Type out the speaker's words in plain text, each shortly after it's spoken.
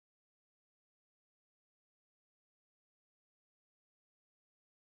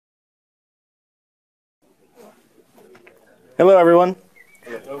Hello, everyone.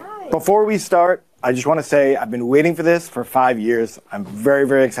 Hi. Before we start, I just want to say I've been waiting for this for 5 years. I'm very,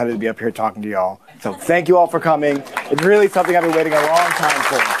 very excited to be up here talking to y'all. So thank you all for coming. It's really something I've been waiting a long time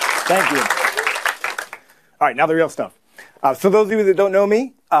for. Thank you. All right, now the real stuff. So those of you that don't know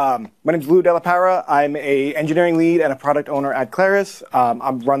me, my name is Lou Della Parra. I'm an engineering lead and a product owner at Claris. I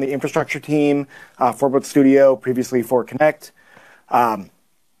run the infrastructure team for both Studio, previously for Connect.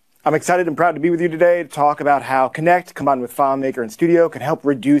 I'm excited and proud to be with you today to talk about how Connect, combined with FileMaker and Studio, can help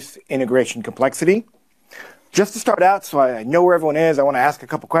reduce integration complexity. Just to start out, so I know where everyone is, I want to ask a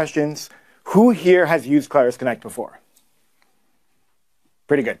couple questions. Who here has used Claris Connect before?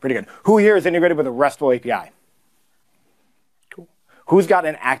 Pretty good, pretty good. Who here is integrated with a RESTful API? Cool. Who's got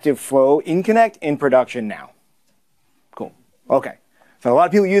an active flow in Connect in production now? Cool. OK. So a lot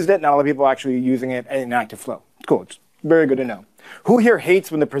of people used it, not a lot of people are actually using it in active flow. Cool. It's very good to know. Who here hates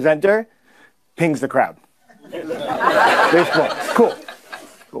when the presenter pings the crowd? There's one. Cool.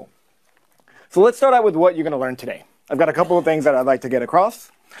 Cool. So let's start out with what you're going to learn today. I've got a couple of things that I'd like to get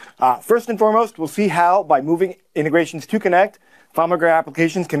across. First and foremost, we'll see how, by moving integrations to Connect, FileMaker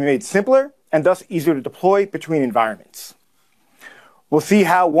applications can be made simpler and thus easier to deploy between environments. We'll see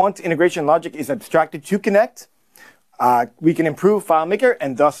how, once integration logic is abstracted to Connect, we can improve FileMaker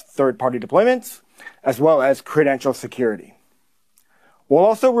and thus third-party deployments, as well as credential security. We'll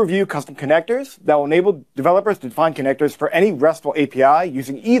also review custom connectors that will enable developers to define connectors for any RESTful API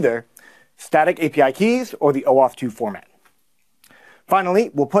using either static API keys or the OAuth 2 format. Finally,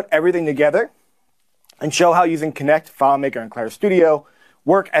 we'll put everything together and show how using Connect, FileMaker, and Claris Studio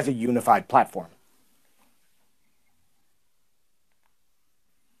work as a unified platform.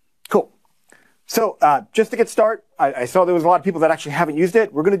 Cool. So just to get started, I saw there was a lot of people that actually haven't used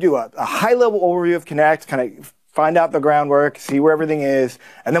it. We're going to do a high-level overview of Connect, kind of find out the groundwork, see where everything is,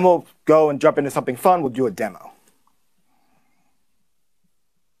 and then we'll go and jump into something fun. We'll do a demo.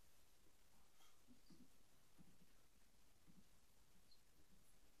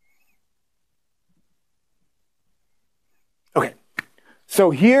 OK.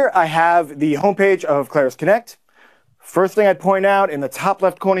 So here I have the homepage of Claris Connect. First thing I'd point out in the top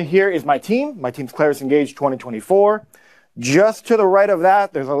left corner here is my team. My team's Claris Engage 2024. Just to the right of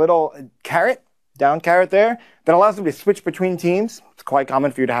that, there's a little caret, down caret there, that allows them to switch between teams. It's quite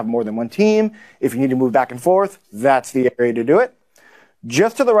common for you to have more than one team. If you need to move back and forth, that's the area to do it.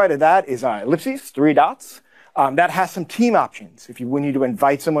 Just to the right of that is ellipses, 3 dots. That has some team options. If you need to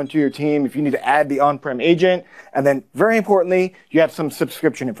invite someone to your team, if you need to add the on-prem agent, and then very importantly, you have some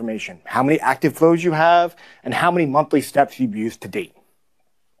subscription information, how many active flows you have, and how many monthly steps you've used to date.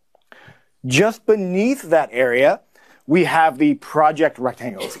 Just beneath that area, we have the project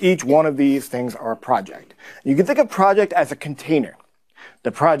rectangles. Each one of these things are a project. You can think of project as a container.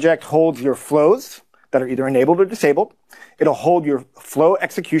 The project holds your flows that are either enabled or disabled. It'll hold your flow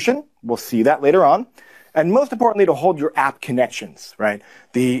execution. We'll see that later on. And most importantly, it'll hold your app connections, right?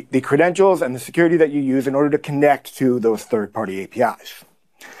 The credentials and the security that you use in order to connect to those third-party APIs.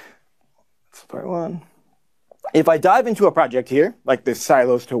 That's the right one. If I dive into a project here, like this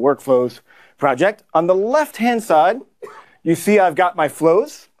Silos to Workflows project, on the left-hand side, you see I've got my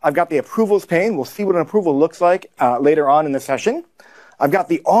flows. I've got the approvals pane. We'll see what an approval looks like later on in the session. I've got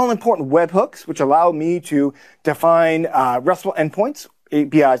the all-important webhooks, which allow me to define RESTful endpoints,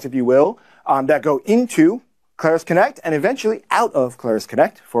 APIs, if you will, that go into Claris Connect and eventually out of Claris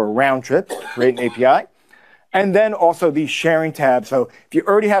Connect for a round trip to create an API. And then also the sharing tab. So if you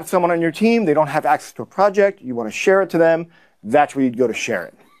already have someone on your team, they don't have access to a project, you want to share it to them, that's where you'd go to share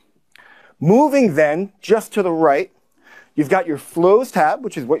it. Moving then, just to the right, you've got your Flows tab,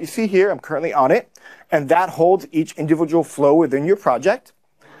 which is what you see here. I'm currently on it. And that holds each individual flow within your project.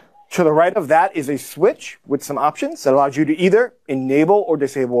 To the right of that is a switch with some options that allows you to either enable or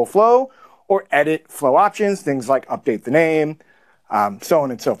disable a flow or edit flow options, things like update the name, so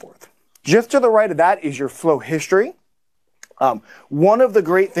on and so forth. Just to the right of that is your flow history. One of the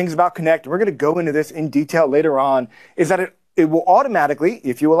great things about Connect, and we're going to go into this in detail later on, is that it will automatically,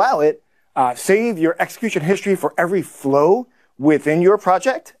 if you allow it, save your execution history for every flow within your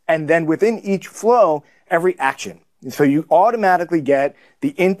project, and then within each flow, every action. And so you automatically get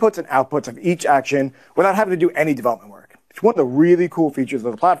the inputs and outputs of each action without having to do any development work. It's one of the really cool features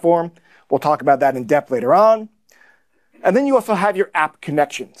of the platform. We'll talk about that in depth later on. And then you also have your app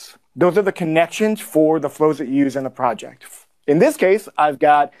connections. Those are the connections for the flows that you use in the project. In this case, I've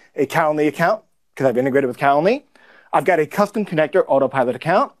got a Calendly account because I've integrated with Calendly. I've got a custom connector autopilot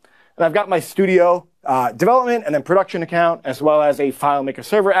account. And I've got my Studio development and then production account, as well as a FileMaker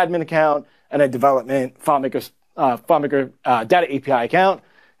Server admin account and a development FileMaker data API account,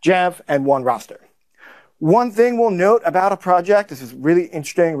 Jamf, and one roster. One thing we'll note about a project, this is really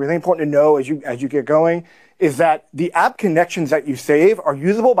interesting, really important to know as you get going, is that the app connections that you save are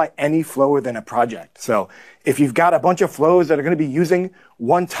usable by any flow within a project. So if you've got a bunch of flows that are going to be using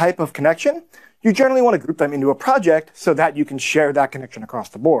one type of connection, you generally want to group them into a project so that you can share that connection across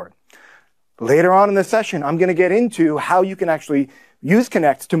the board. Later on in the session, I'm going to get into how you can actually use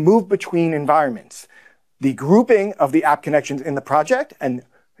connects to move between environments. The grouping of the app connections in the project and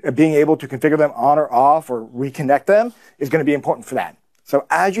being able to configure them on or off or reconnect them is going to be important for that. So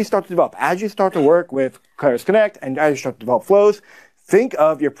as you start to develop, as you start to work with Claris Connect and as you start to develop flows, think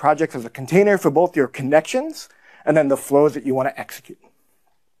of your projects as a container for both your connections and then the flows that you want to execute.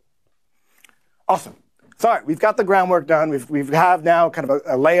 Awesome. So all right, we've got the groundwork done. We have now kind of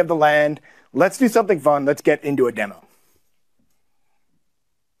a lay of the land. Let's do something fun. Let's get into a demo.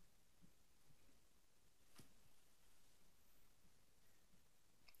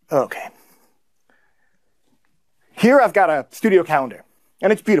 Okay. Here I've got a studio calendar,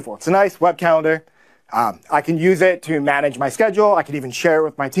 and it's beautiful. It's a nice web calendar. I can use it to manage my schedule. I can even share it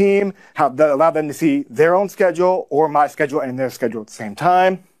with my team, allow them to see their own schedule or my schedule and their schedule at the same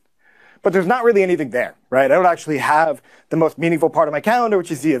time. But there's not really anything there, right? I don't actually have the most meaningful part of my calendar,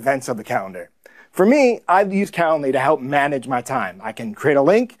 which is the events of the calendar. For me, I use Calendly to help manage my time. I can create a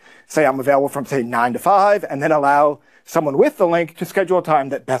link, say I'm available from, say, 9 to 5, and then allow someone with the link to schedule a time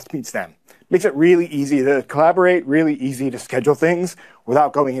that best meets them. Makes it really easy to collaborate, really easy to schedule things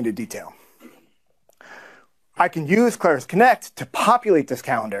without going into detail. I can use Claris Connect to populate this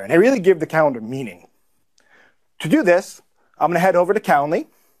calendar, and I really give the calendar meaning. To do this, I'm going to head over to Calendly.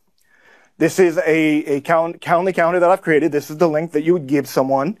 This is a Calendly calendar that I've created. This is the link that you would give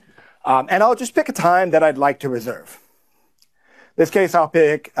someone. And I'll just pick a time that I'd like to reserve. In this case, I'll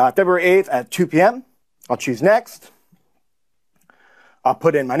pick February 8th at 2 p.m. I'll choose Next. I'll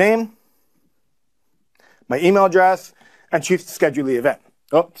put in my name, my email address, and choose to schedule the event.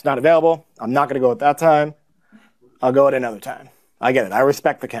 Oh, it's not available. I'm not going to go at that time. I'll go at another time. I get it. I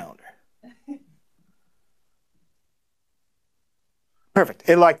respect the calendar. Perfect.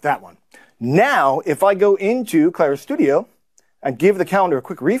 It liked that one. Now, if I go into Claris Studio and give the calendar a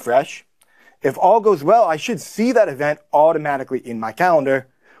quick refresh, if all goes well, I should see that event automatically in my calendar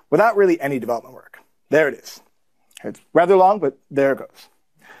without really any development work. There it is. It's rather long, but there it goes.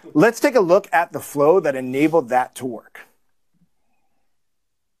 Let's take a look at the flow that enabled that to work.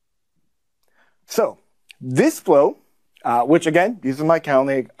 So this flow, which again uses my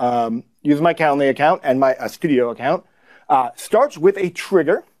Calendly account and my Studio account, starts with a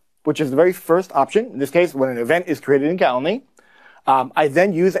trigger, which is the very first option. In this case, when an event is created in Calendly. I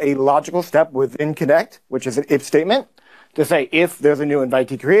then use a logical step within Connect, which is an if statement, to say if there's a new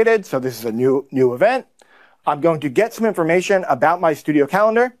invitee created, so this is a new event. I'm going to get some information about my Studio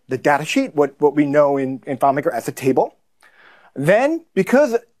calendar, the data sheet, what we know in FileMaker as a table. Then,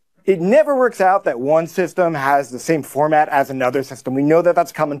 because it never works out that one system has the same format as another system, we know that that's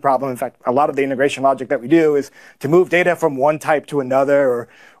a common problem. In fact, a lot of the integration logic that we do is to move data from one type to another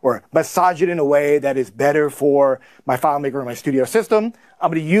or massage it in a way that is better for my FileMaker or my Studio system. I'm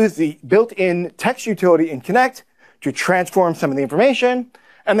going to use the built-in text utility in Connect to transform some of the information.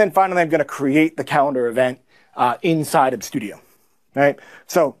 And then finally, I'm going to create the calendar event inside of Studio. Right?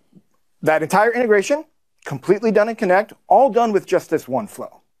 So that entire integration, completely done in Connect, all done with just this one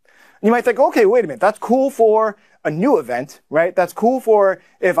flow. You might think, okay, wait a minute, that's cool for a new event, right? That's cool for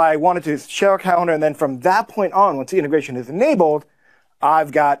if I wanted to share a calendar, and then from that point on, once the integration is enabled,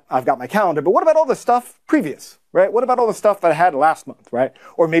 I've got my calendar. But what about all the stuff previous, right? What about all the stuff that I had last month, right?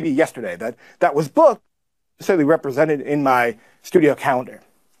 Or maybe yesterday that was booked, necessarily represented in my Studio calendar.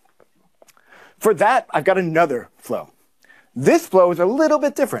 For that, I've got another flow. This flow is a little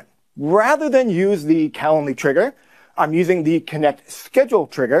bit different. Rather than use the Calendly trigger, I'm using the Connect schedule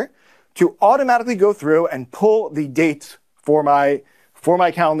trigger to automatically go through and pull the dates for my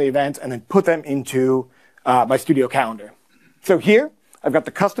Calendly events and then put them into my Studio calendar. So here, I've got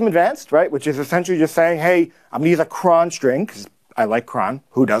the custom advanced, right, which is essentially just saying, hey, I'm going to use a cron string, because I like cron.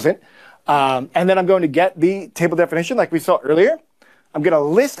 Who doesn't? And then I'm going to get the table definition like we saw earlier. I'm going to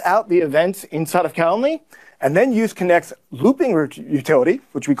list out the events inside of Calendly, and then use Connect's looping utility,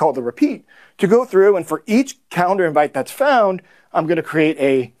 which we call the repeat, to go through, and for each calendar invite that's found, I'm going to create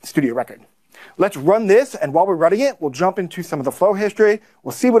a Studio record. Let's run this, and while we're running it, we'll jump into some of the flow history.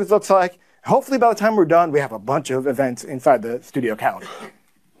 We'll see what it looks like. Hopefully, by the time we're done, we have a bunch of events inside the Studio calendar.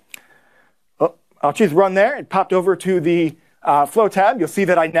 Oh, I'll choose Run there. It popped over to the Flow tab. You'll see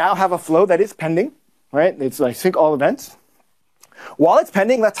that I now have a flow that is pending. Right? It's like sync all events. While it's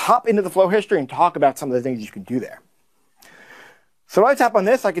pending, let's hop into the flow history and talk about some of the things you can do there. So when I tap on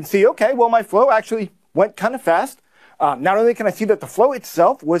this, I can see, okay, well, my flow actually went kind of fast. Not only can I see that the flow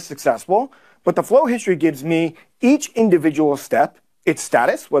itself was successful, but the flow history gives me each individual step, its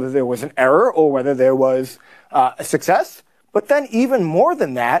status, whether there was an error or whether there was a success. But then even more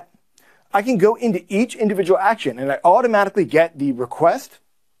than that, I can go into each individual action and I automatically get the request,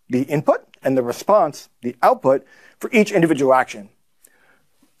 the input, and the response, the output, for each individual action.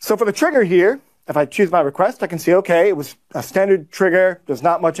 So for the trigger here, if I choose my request, I can see, okay, it was a standard trigger. There's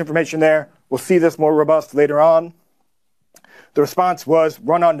not much information there. We'll see this more robust later on. The response was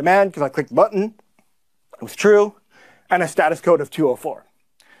run on demand because I clicked the button. It was true. And a status code of 204.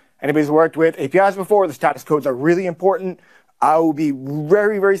 Anybody who's worked with APIs before, the status codes are really important. I will be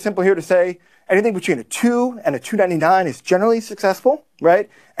very, very simple here to say anything between a 2 and a 299 is generally successful, right?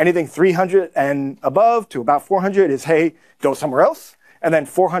 Anything 300 and above to about 400 is, hey, go somewhere else. And then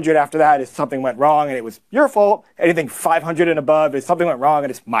 400 after that is something went wrong and it was your fault. Anything 500 and above is something went wrong and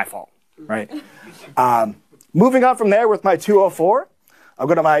it's my fault, right? Moving on from there with my 204, I'll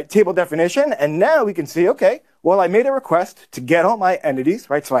go to my table definition, and now we can see, okay, well, I made a request to get all my entities,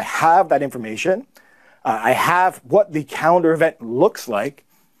 right? So I have that information. I have what the calendar event looks like.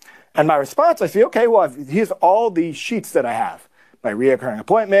 And my response, I see, okay, well, here's all the sheets that I have. My reoccurring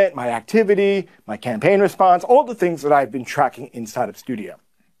appointment, my activity, my campaign response, all the things that I've been tracking inside of Studio.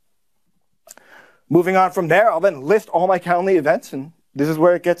 Moving on from there, I'll then list all my Calendly events, and this is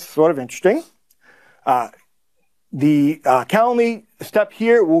where it gets sort of interesting. The Calendly step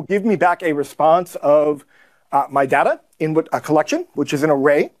here will give me back a response of my data in a collection, which is an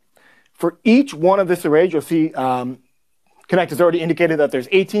array. For each one of this array, you'll see Connect has already indicated that there's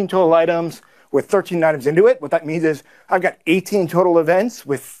 18 total items with 13 items into it. What that means is I've got 18 total events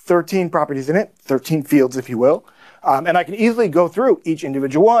with 13 properties in it, 13 fields, if you will. And I can easily go through each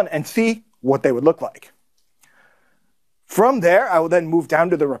individual one and see what they would look like. From there, I will then move down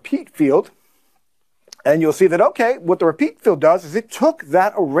to the repeat field. And you'll see that, okay, what the repeat field does is it took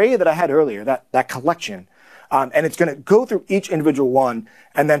that array that I had earlier, that collection, and it's going to go through each individual one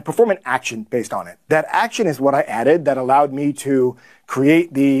and then perform an action based on it. That action is what I added that allowed me to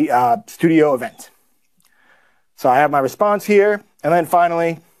create the Studio event. So I have my response here. And then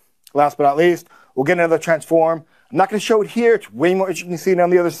finally, last but not least, we'll get another transform. I'm not going to show it here. It's way more interesting to see it on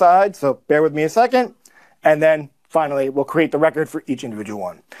the other side. So bear with me a second. And then finally, we'll create the record for each individual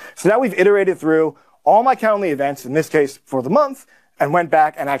one. So now we've iterated through all my Calendly events, in this case for the month, and went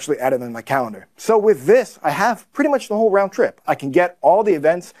back and actually added them in my calendar. So with this, I have pretty much the whole round trip. I can get all the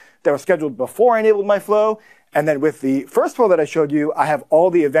events that were scheduled before I enabled my flow, and then with the first flow that I showed you, I have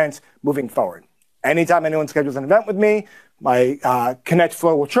all the events moving forward. Anytime anyone schedules an event with me, my Connect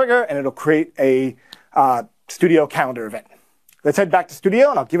flow will trigger, and it'll create a Studio calendar event. Let's head back to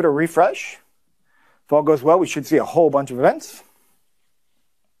Studio, and I'll give it a refresh. If all goes well, we should see a whole bunch of events.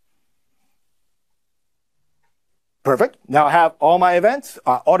 Perfect. Now I have all my events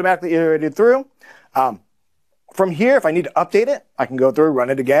automatically iterated through. From here, if I need to update it, I can go through, run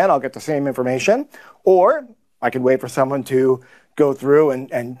it again. I'll get the same information. Or I can wait for someone to go through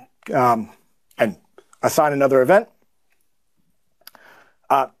and assign another event.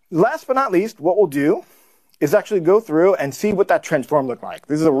 Last but not least, what we'll do is actually go through and see what that transform looked like.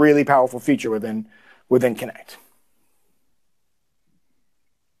 This is a really powerful feature within Connect.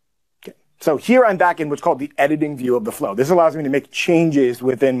 So here I'm back in what's called the editing view of the flow. This allows me to make changes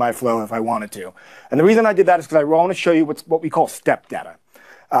within my flow if I wanted to. And the reason I did that is because I want to show you what we call step data.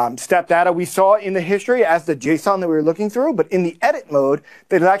 Step data we saw in the history as the JSON that we were looking through, but in the edit mode,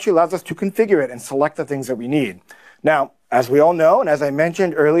 that actually allows us to configure it and select the things that we need. Now, as we all know, and as I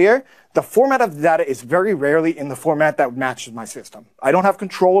mentioned earlier, the format of the data is very rarely in the format that matches my system. I don't have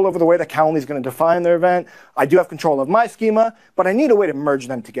control over the way that Calendly is going to define their event. I do have control of my schema, but I need a way to merge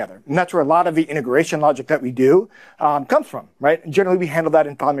them together. And that's where a lot of the integration logic that we do comes from, right? And generally, we handle that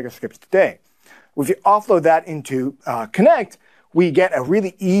in FileMaker scripts today. If you offload that into Connect, we get a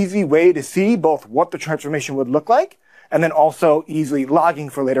really easy way to see both what the transformation would look like, and then also easily logging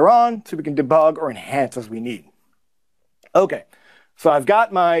for later on so we can debug or enhance as we need. Okay, so I've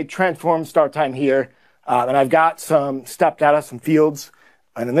got my transform start time here, and I've got some step data, some fields.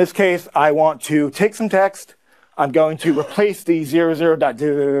 And in this case, I want to take some text. I'm going to replace the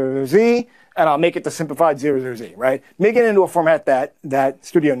 00.00z, and I'll make it the simplified 00z, right? Make it into a format that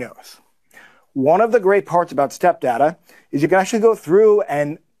Studio knows. One of the great parts about step data is you can actually go through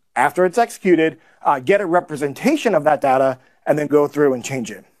and, after it's executed, get a representation of that data, and then go through and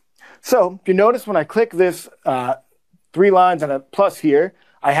change it. So if you notice when I click this 3 lines and a plus here,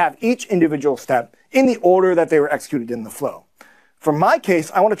 I have each individual step in the order that they were executed in the flow. For my case,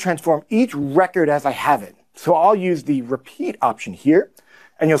 I want to transform each record as I have it. So I'll use the repeat option here,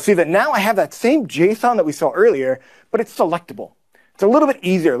 And you'll see that now I have that same JSON that we saw earlier, but it's selectable. It's a little bit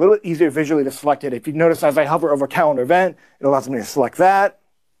easier visually to select it. If you notice, as I hover over calendar event, it allows me to select that.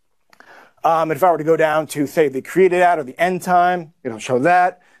 And if I were to go down to, say, the created at or the end time, it'll show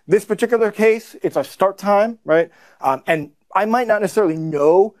that. This particular case, it's a start time, right? And I might not necessarily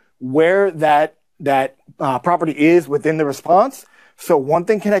know where that property is within the response. So one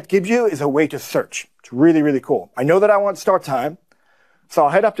thing Connect gives you is a way to search. It's really, really cool. I know that I want start time. So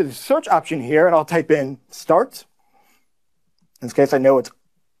I'll head up to the search option here, and I'll type in start. In this case, I know it's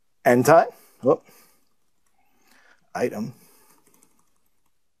end time. Oh. Item.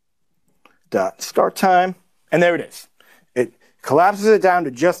 Dot start time. And there it is. It collapses it down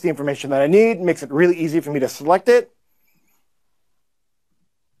to just the information that I need, makes it really easy for me to select it.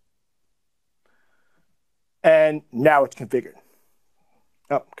 And now it's configured.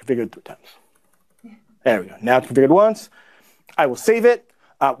 Oh, configured 3 times. There we go. Now it's configured once. I will save it.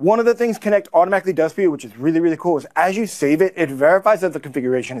 One of the things Connect automatically does for you, which is really, really cool, is as you save it, it verifies that the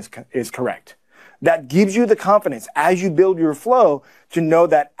configuration is correct. That gives you the confidence as you build your flow to know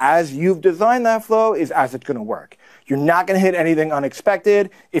that as you've designed that flow is as it's going to work. You're not going to hit anything unexpected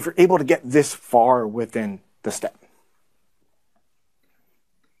if you're able to get this far within the step.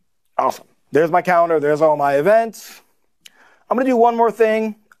 Awesome. There's my calendar. There's all my events. I'm going to do one more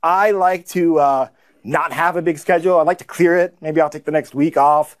thing. I like to not have a big schedule. I like to clear it. Maybe I'll take the next week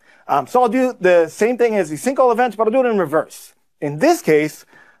off. So I'll do the same thing as the sync all events, but I'll do it in reverse. In this case,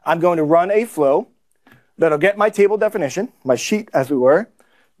 I'm going to run a flow that'll get my table definition, my sheet as we were.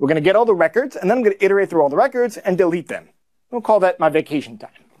 We're going to get all the records, and then I'm going to iterate through all the records and delete them. We'll call that my vacation time.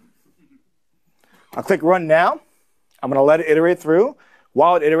 I'll click Run Now. I'm going to let it iterate through.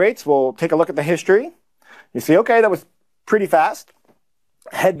 While it iterates, we'll take a look at the history. You see, OK, that was pretty fast.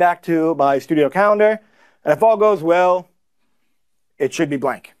 Head back to my studio calendar. And if all goes well, it should be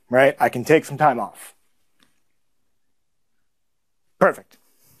blank, right? I can take some time off. Perfect.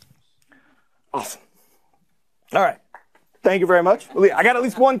 Awesome. All right. Thank you very much. I got at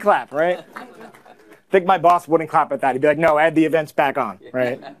least one clap, right? I think my boss wouldn't clap at that. He'd be like, no, add the events back on,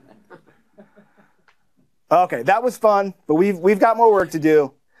 right? OK, that was fun, but we've got more work to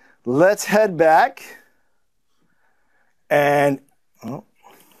do. Let's head back. And oh.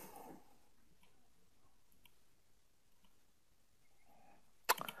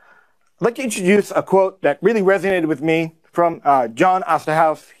 I'd like to introduce a quote that really resonated with me from John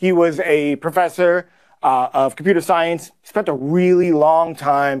Osterhaus. He was a professor of computer science, spent a really long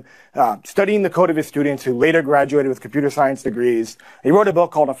time studying the code of his students who later graduated with computer science degrees. He wrote a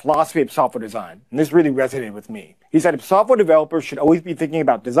book called A Philosophy of Software Design, and this really resonated with me. He said, if software developers should always be thinking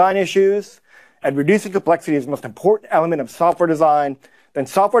about design issues and reducing complexity is the most important element of software design, then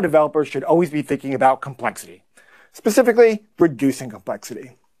software developers should always be thinking about complexity, specifically reducing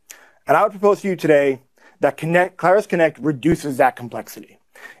complexity. And I would propose to you today that Claris Connect reduces that complexity.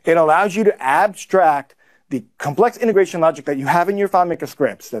 It allows you to abstract the complex integration logic that you have in your FileMaker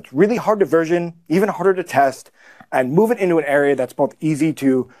scripts that's really hard to version, even harder to test, and move it into an area that's both easy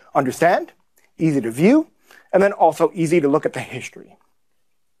to understand, easy to view, and then also easy to look at the history.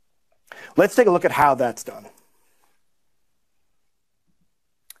 Let's take a look at how that's done.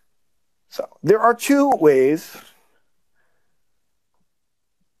 So there are 2 ways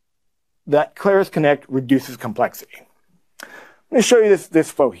that Claris Connect reduces complexity. I'm going to show you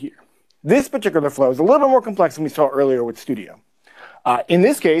this flow here. This particular flow is a little bit more complex than we saw earlier with Studio. In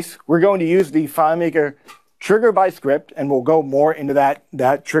this case, we're going to use the FileMaker trigger by script, and we'll go more into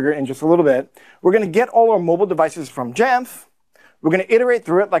that trigger in just a little bit. We're going to get all our mobile devices from Jamf. We're going to iterate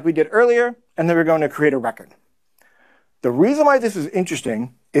through it like we did earlier, and then we're going to create a record. The reason why this is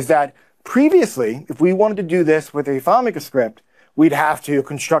interesting is that previously, if we wanted to do this with a FileMaker script, we'd have to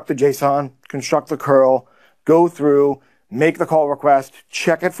construct the JSON, construct the curl, go through, make the call request,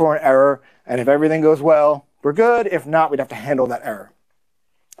 check it for an error, and if everything goes well, we're good. If not, we'd have to handle that error.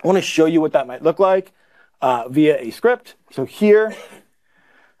 I want to show you what that might look like via a script. So here,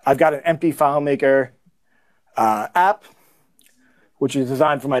 I've got an empty FileMaker app, which is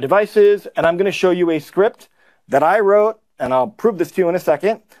designed for my devices, and I'm going to show you a script that I wrote, and I'll prove this to you in a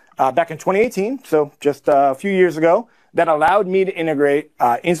second, back in 2018, so just a few years ago, that allowed me to integrate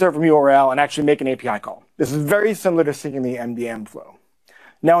insert from URL and actually make an API call. This is very similar to syncing the MDM flow.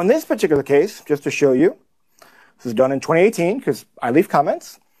 Now, in this particular case, just to show you, this is done in 2018 because I leave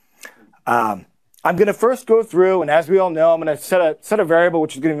comments. I'm going to first go through, and as we all know, I'm going to set a variable,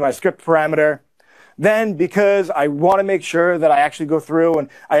 which is going to be my script parameter. Then, because I want to make sure that I actually go through and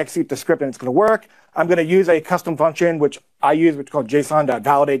I execute the script and it's going to work, I'm going to use a custom function, which I use, which is called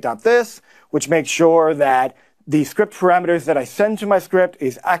json.validate.this, which makes sure that the script parameters that I send to my script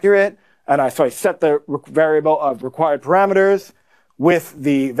is accurate, and so I set the variable of required parameters with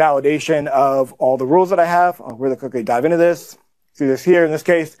the validation of all the rules that I have. I'll really quickly dive into this. See this here. In this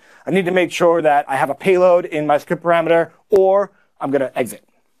case, I need to make sure that I have a payload in my script parameter, or I'm going to exit.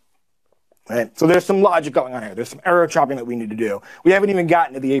 Right? So there's some logic going on here. There's some error chopping that we need to do. We haven't even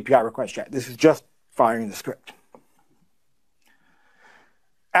gotten to the API request yet. This is just firing the script.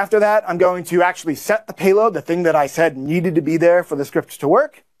 After that, I'm going to actually set the payload, the thing that I said needed to be there for the script to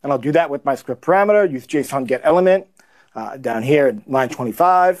work. And I'll do that with my script parameter, use JSON get element down here at line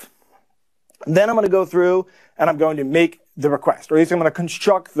 25. And then I'm going to go through and I'm going to make the request, or at least I'm going to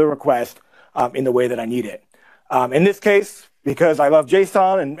construct the request in the way that I need it. In this case, because I love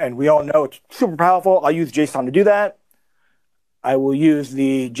JSON and we all know it's super powerful, I'll use JSON to do that. I will use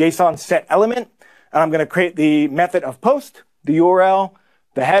the JSON set element, and I'm going to create the method of post, the URL,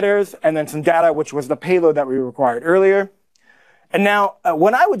 the headers, and then some data, which was the payload that we required earlier. And now,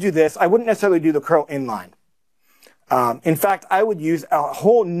 when I would do this, I wouldn't necessarily do the curl inline. In fact, I would use a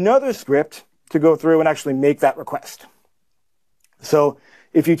whole nother script to go through and actually make that request. So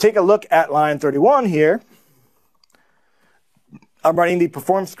if you take a look at line 31 here, I'm running the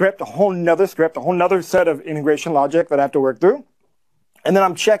perform script, a whole nother set of integration logic that I have to work through. And then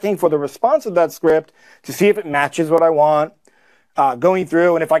I'm checking for the response of that script to see if it matches what I want. Going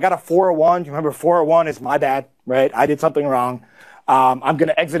through, and if I got a 401, you remember 401 is my bad, right? I did something wrong. I'm going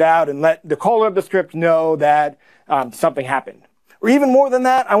to exit out and let the caller of the script know that something happened. Or even more than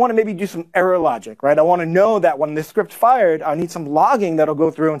that, I want to maybe do some error logic, right? I want to know that when this script fired, I need some logging that'll go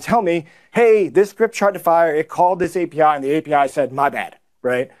through and tell me, hey, this script tried to fire, it called this API, and the API said, my bad,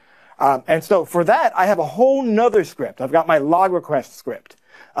 right? And so for that, I have a whole nother script. I've got my log request script.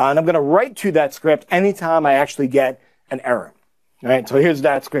 And I'm going to write to that script anytime I actually get an error. All right, so here's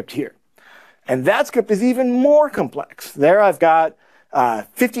that script here. And that script is even more complex. There I've got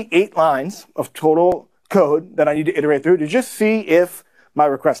 58 lines of total code that I need to iterate through to just see if my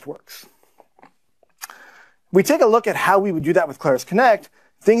request works. We take a look at how we would do that with Claris Connect,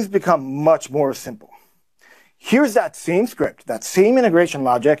 things become much more simple. Here's that same script, that same integration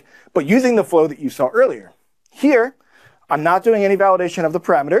logic, but using the flow that you saw earlier. Here, I'm not doing any validation of the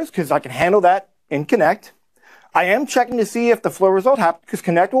parameters because I can handle that in Connect. I am checking to see if the flow result happened because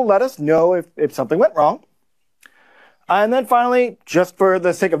Connect will let us know if something went wrong. And then finally, just for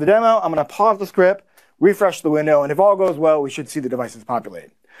the sake of the demo, I'm going to pause the script, refresh the window, and if all goes well, we should see the devices populate.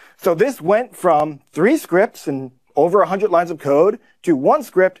 So this went from 3 scripts and over 100 lines of code to 1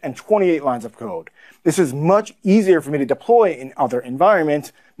 script and 28 lines of code. This is much easier for me to deploy in other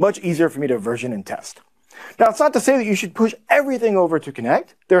environments, much easier for me to version and test. Now, it's not to say that you should push everything over to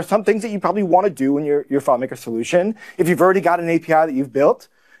Connect. There are some things that you probably want to do in your FileMaker solution. If you've already got an API that you've built,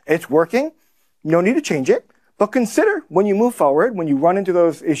 it's working, no need to change it. But consider when you move forward, when you run into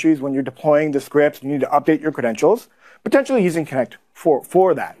those issues, when you're deploying the scripts, you need to update your credentials, potentially using Connect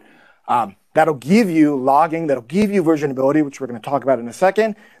for that. That'll give you logging, that'll give you versionability, which we're going to talk about in a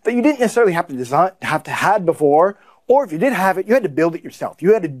second, that you didn't necessarily have to have before. Or if you did have it, you had to build it yourself.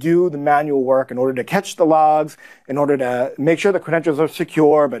 You had to do the manual work in order to catch the logs, in order to make sure the credentials are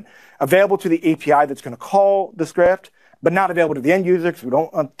secure, but available to the API that's going to call the script, but not available to the end user because we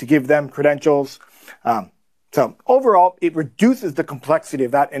don't want to give them credentials. So overall, it reduces the complexity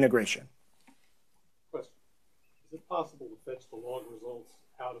of that integration. Question. Is it possible to fetch the log results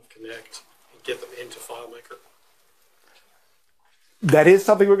out of Connect and get them into FileMaker? That is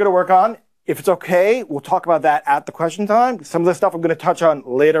something we're going to work on. If it's okay, we'll talk about that at the question time. Some of the stuff I'm going to touch on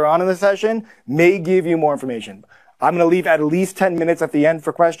later on in the session may give you more information. I'm going to leave at least 10 minutes at the end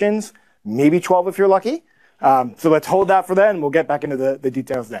for questions, maybe 12 if you're lucky. So let's hold that for then, and we'll get back into the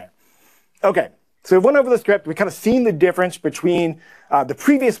details then. Okay, so we went over the script. We kind of seen the difference between the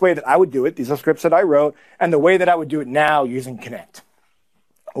previous way that I would do it, these are scripts that I wrote, and the way that I would do it now using Connect.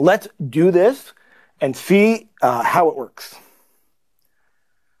 Let's do this and see how it works.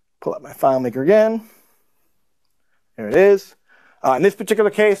 Pull up my FileMaker again. There it is. In this particular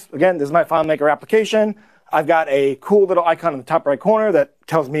case, again, this is my FileMaker application. I've got a cool little icon in the top right corner that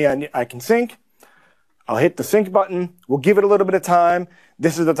tells me I can sync. I'll hit the sync button. We'll give it a little bit of time.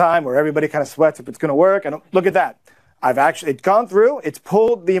 This is the time where everybody kind of sweats if it's going to work. And look at that. It's gone through. It's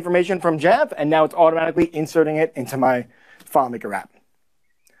pulled the information from Jamf, and now it's automatically inserting it into my FileMaker app.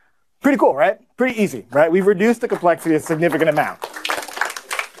 Pretty cool, right? Pretty easy, right? We've reduced the complexity a significant amount.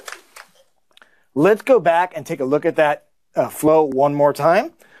 Let's go back and take a look at that flow one more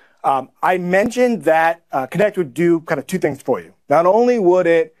time. I mentioned that Connect would do kind of 2 things for you. Not only would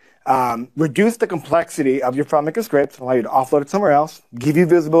it reduce the complexity of your FileMaker scripts, allow you to offload it somewhere else, give you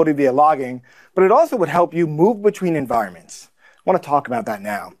visibility via logging, but it also would help you move between environments. I want to talk about that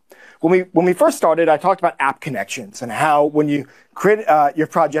now. When we first started, I talked about app connections and how when you create your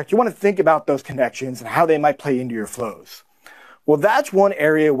project, you want to think about those connections and how they might play into your flows. Well, that's one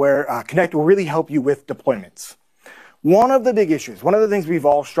area where Connect will really help you with deployments. One of the big issues, one of the things we've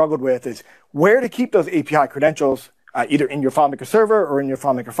all struggled with is where to keep those API credentials, either in your FileMaker server or in your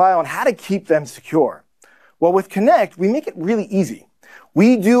FileMaker file, and how to keep them secure. Well, with Connect, we make it really easy.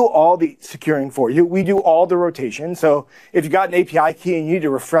 We do all the securing for you. We do all the rotation. So if you got an API key and you need to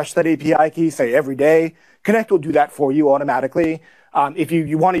refresh that API key, say every day, Connect will do that for you automatically. If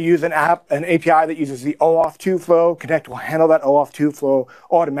you want to use an API that uses the OAuth2 flow, Connect will handle that OAuth2 flow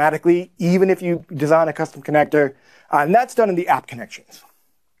automatically, even if you design a custom connector. And that's done in the app connections.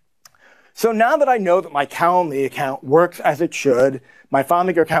 So now that I know that my Calendly account works as it should, my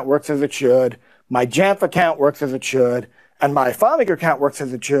FileMaker account works as it should, my Jamf account works as it should, and my FileMaker account works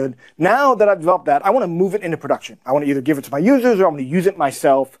as it should, now that I've developed that, I want to move it into production. I want to either give it to my users or I want to use it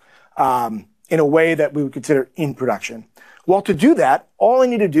myself in a way that we would consider in production. Well, to do that, all I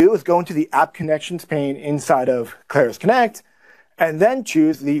need to do is go into the App Connections pane inside of Claris Connect, and then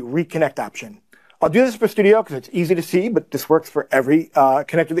choose the Reconnect option. I'll do this for Studio because it's easy to see, but this works for every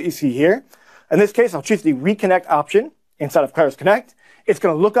connector that you see here. In this case, I'll choose the Reconnect option inside of Claris Connect. It's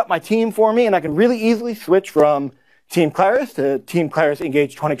going to look up my team for me, and I can really easily switch from Team Claris to Team Claris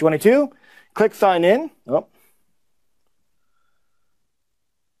Engage 2022. Click Sign In. Oh.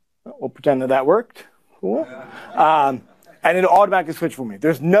 We'll pretend that that worked. Cool. And it'll automatically switch for me.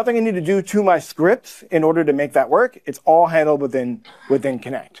 There's nothing I need to do to my scripts in order to make that work. It's all handled within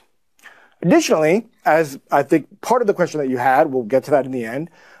Connect. Additionally, as I think part of the question that you had, we'll get to that in the end,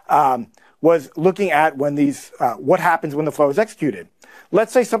 was looking at when what happens when the flow is executed.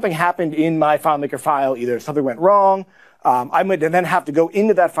 Let's say something happened in my FileMaker file, either something went wrong, I might then have to go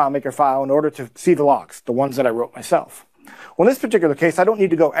into that FileMaker file in order to see the logs, the ones that I wrote myself. Well, in this particular case, I don't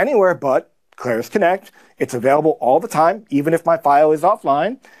need to go anywhere but Claris Connect. It's available all the time, even if my file is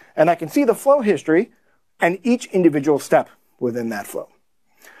offline, and I can see the flow history and each individual step within that flow.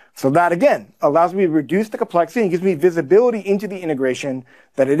 So that, again, allows me to reduce the complexity and gives me visibility into the integration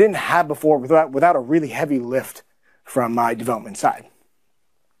that I didn't have before without a really heavy lift from my development side.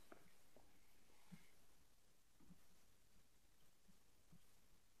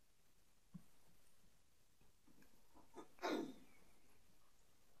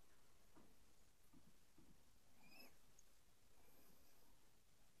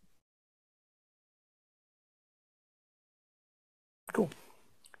 Cool.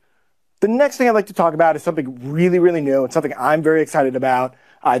 The next thing I'd like to talk about is something really, really new. It's something I'm very excited about.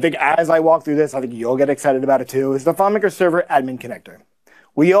 I think as I walk through this, I think you'll get excited about it too, is the FileMaker Server admin connector.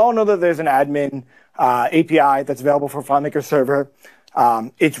 We all know that there's an admin API that's available for FileMaker Server.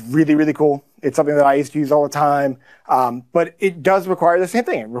 It's really, really cool. It's something that I used to use all the time. But it does require the same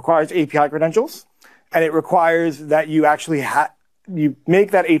thing. It requires API credentials, and it requires that you actually you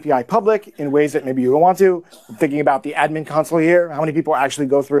make that API public in ways that maybe you don't want to. I'm thinking about the admin console here. How many people actually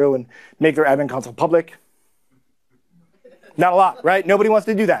go through and make their admin console public? Not a lot, right? Nobody wants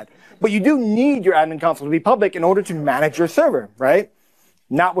to do that. But you do need your admin console to be public in order to manage your server, right?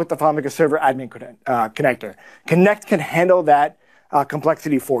 Not with the FileMaker Server admin connector. Connect can handle that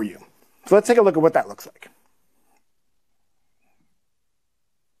complexity for you. So let's take a look at what that looks like.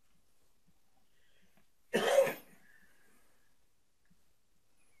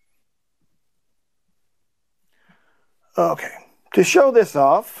 Okay, to show this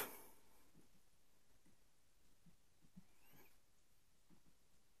off,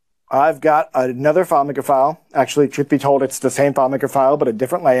 I've got another FileMaker file. Actually, truth be told, it's the same FileMaker file, but a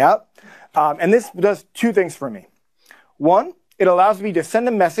different layout. And this does two things for me. One, it allows me to send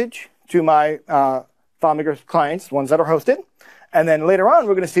a message to my FileMaker clients, ones that are hosted. And then later on,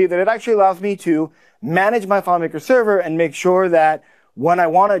 we're going to see that it actually allows me to manage my FileMaker server and make sure that when I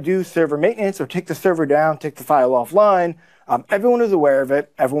want to do server maintenance or take the server down, take the file offline, everyone is aware of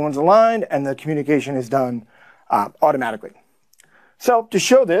it, everyone's aligned, and the communication is done automatically. So to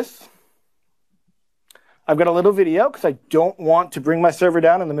show this, I've got a little video because I don't want to bring my server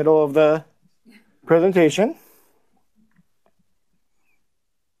down in the middle of the presentation.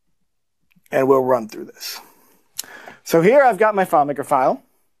 And we'll run through this. So here I've got my FileMaker file,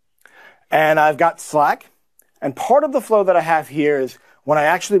 and I've got Slack. And part of the flow that I have here is when I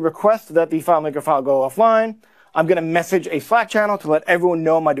actually request that the FileMaker file go offline, I'm going to message a Slack channel to let everyone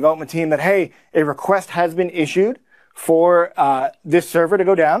know, my development team, that, hey, a request has been issued for this server to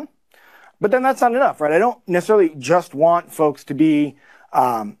go down. But then that's not enough, right? I don't necessarily just want folks to be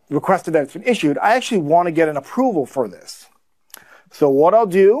requested that it's been issued, I actually want to get an approval for this. So what I'll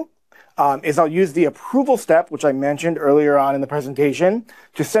do is I'll use the approval step, which I mentioned earlier on in the presentation,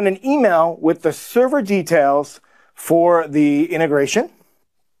 to send an email with the server details for the integration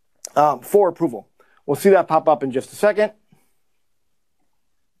for approval. We'll see that pop up in just a second.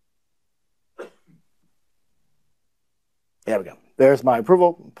 There we go. There's my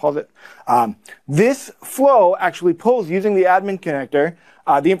approval. Pause it. This flow actually pulls, using the admin connector,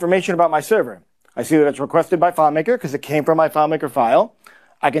 the information about my server. I see that it's requested by FileMaker because it came from my FileMaker file.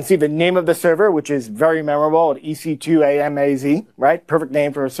 I can see the name of the server, which is very memorable, at EC2AMAZ, right? Perfect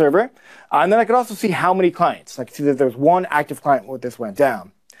name for a server. And then I can also see how many clients. I can see that there's one active client when this went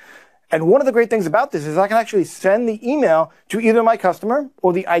down. And one of the great things about this is I can actually send the email to either my customer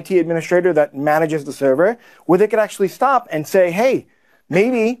or the IT administrator that manages the server, where they could actually stop and say, hey,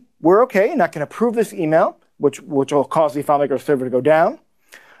 maybe we're okay and I can approve this email, which will cause the FileMaker server to go down.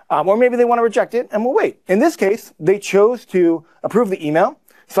 Or maybe they want to reject it and we'll wait. In this case, they chose to approve the email.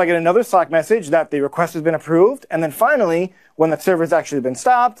 So I get another Slack message that the request has been approved. And then finally, when the server has actually been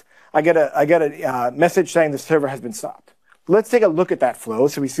stopped, I get a message saying the server has been stopped. Let's take a look at that flow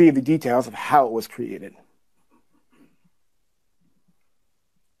so we see the details of how it was created.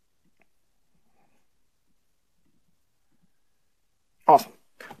 Awesome.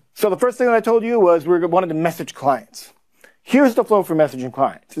 So the first thing that I told you was we wanted to message clients. Here's the flow for messaging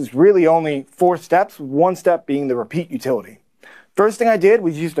clients. It's really only 4 steps, one step being the repeat utility. First thing I did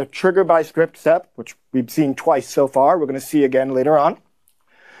was use the trigger by script step, which we've seen twice so far. We're going to see again later on.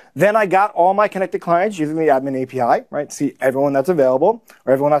 Then I got all my connected clients using the admin API, right? See everyone that's available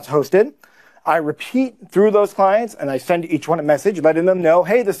or everyone that's hosted. I repeat through those clients and I send each one a message letting them know,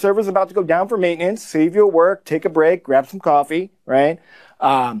 hey, the server's about to go down for maintenance. Save your work, take a break, grab some coffee, right?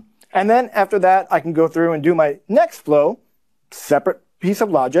 And then after that, I can go through and do my next flow, separate piece of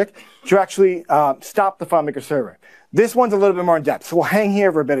logic, to actually stop the FileMaker server. This one's a little bit more in depth, so we'll hang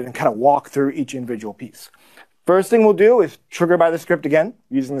here for a bit and kind of walk through each individual piece. First thing we'll do is trigger by the script again,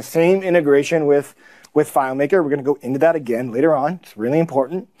 using the same integration with FileMaker. We're going to go into that again later on. It's really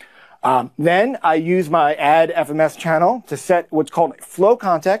important. Then I use my add FMS channel to set what's called flow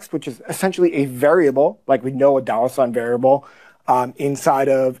context, which is essentially a variable, like we know a $ variable inside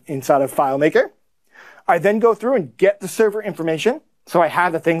of FileMaker. I then go through and get the server information. So I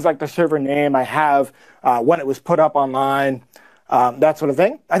have the things like the server name. I have when it was put up online. That sort of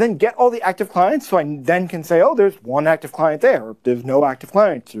thing. I then get all the active clients, so I then can say, oh, there's one active client there, or there's no active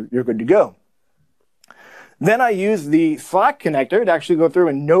clients, you're good to go. Then I use the Slack connector to actually go through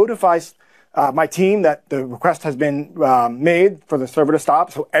and notify my team that the request has been made for the server to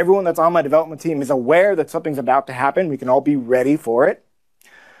stop, so everyone that's on my development team is aware that something's about to happen. We can all be ready for it.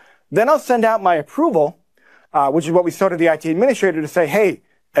 Then I'll send out my approval, which is what we started the IT administrator to say, hey,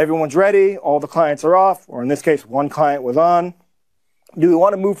 everyone's ready, all the clients are off, or in this case, one client was on. Do we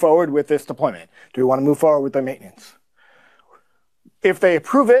want to move forward with this deployment? Do we want to move forward with the maintenance? If they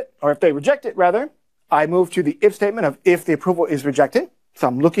approve it, or if they reject it, rather, I move to the if statement of if the approval is rejected. So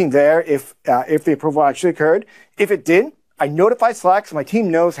I'm looking there if the approval actually occurred. If it did, I notify Slack so my team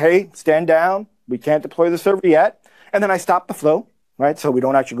knows, hey, stand down. We can't deploy the server yet. And then I stop the flow, right? So we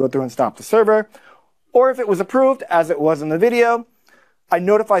don't actually go through and stop the server. Or if it was approved, as it was in the video, I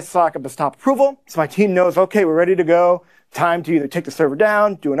notify Slack of the stop approval. So my team knows, okay, we're ready to go. Time to either take the server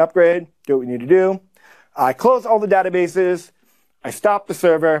down, do an upgrade, do what we need to do. I close all the databases, I stop the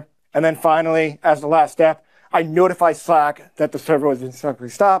server, and then finally, as the last step, I notify Slack that the server was successfully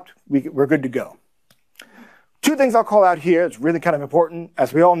stopped. We're good to go. 2 things I'll call out here. It's really kind of important.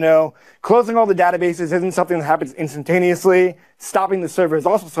 As we all know, closing all the databases isn't something that happens instantaneously. Stopping the server is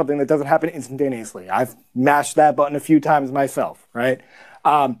also something that doesn't happen instantaneously. I've mashed that button a few times myself, right?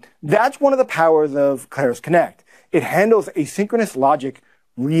 That's one of the powers of Claris Connect. It handles asynchronous logic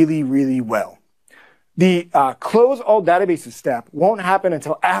really, really well. The close all databases step won't happen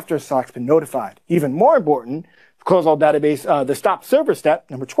until after Slack's been notified. Even more important, close all database, the stop server step,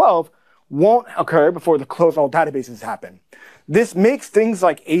 number 12, won't occur before the close all databases happen. This makes things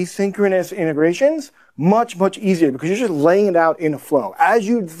like asynchronous integrations much, much easier because you're just laying it out in a flow. As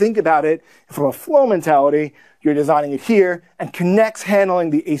you think about it from a flow mentality, you're designing it here, and Connect's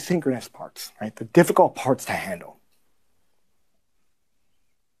handling the asynchronous parts, right? The difficult parts to handle.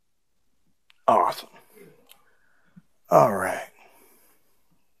 Awesome. All right.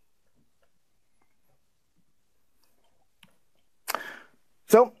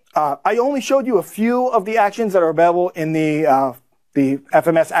 So I only showed you a few of the actions that are available in the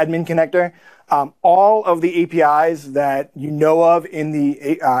FMS admin connector. All of the APIs that you know of in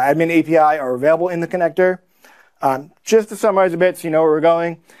the admin API are available in the connector. Just to summarize a bit so you know where we're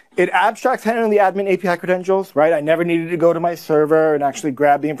going, it abstracts handling the admin API credentials, right? I never needed to go to my server and actually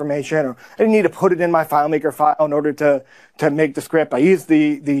grab the information, or I didn't need to put it in my FileMaker file in order to make the script. I use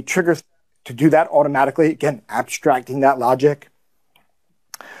the triggers to do that automatically, again, abstracting that logic.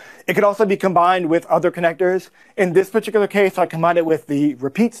 It could also be combined with other connectors. In this particular case, I combined it with the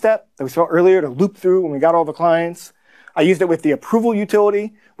repeat step that we saw earlier to loop through when we got all the clients. I used it with the approval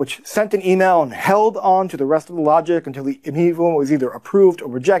utility, which sent an email and held on to the rest of the logic until the immediate was either approved or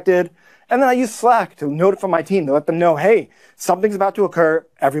rejected. And then I used Slack to notify my team to let them know, hey, something's about to occur.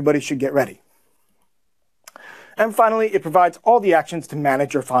 Everybody should get ready. And finally, it provides all the actions to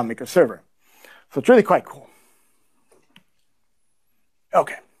manage your FileMaker server. So it's really quite cool.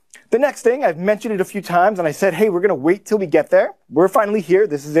 Okay. The next thing, I've mentioned it a few times, and I said, hey, we're going to wait till we get there. We're finally here.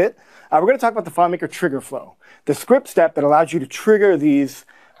 This is it. We're going to talk about the FileMaker trigger flow, the script step that allows you to trigger these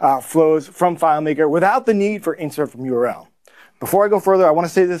flows from FileMaker without the need for insert from URL. Before I go further, I want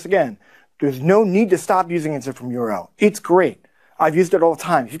to say this again. There's no need to stop using insert from URL. It's great. I've used it all the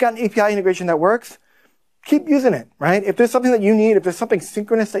time. If you've got an API integration that works, keep using it, right? If there's something that you need, if there's something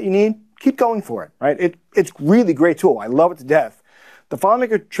synchronous that you need, keep going for it, right? It's really great tool. I love it to death. The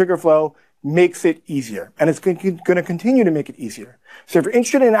FileMaker trigger flow makes it easier, and it's going to continue to make it easier. So if you're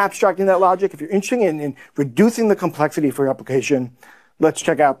interested in abstracting that logic, if you're interested in reducing the complexity for your application, let's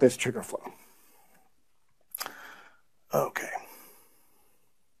check out this trigger flow. Okay.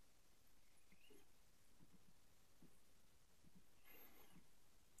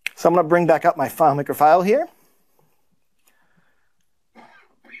 So I'm going to bring back up my FileMaker file here.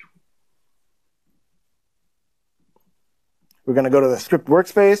 We're going to go to the script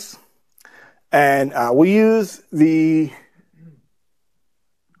workspace, and we'll use the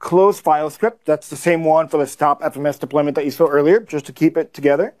close file script. That's the same one for the stop FMS deployment that you saw earlier, just to keep it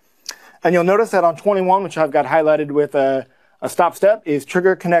together. And you'll notice that on 21, which I've got highlighted with a stop step, is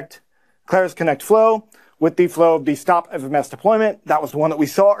trigger connect, Claris Connect flow with the flow of the stop FMS deployment. That was the one that we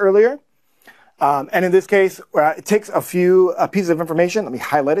saw earlier. And in this case, it takes a few pieces of information. Let me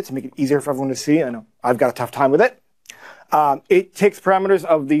highlight it to make it easier for everyone to see. I know I've got a tough time with it. It takes parameters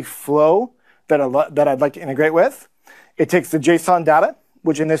of the flow that I'd like to integrate with. It takes the JSON data,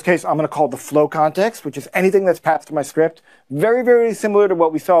 which in this case I'm going to call the flow context, which is anything that's passed to my script. Very, very similar to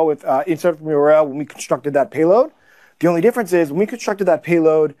what we saw with insert from URL when we constructed that payload. The only difference is when we constructed that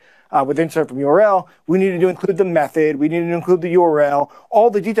payload with insert from URL, we needed to include the method, we needed to include the URL, all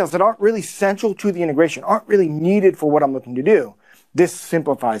the details that aren't really central to the integration, aren't really needed for what I'm looking to do. This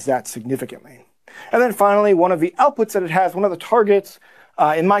simplifies that significantly. And then finally, one of the outputs that it has, one of the targets,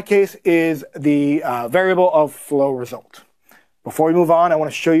 in my case, is the variable of flow result. Before we move on, I want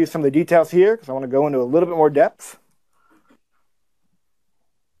to show you some of the details here because I want to go into a little bit more depth.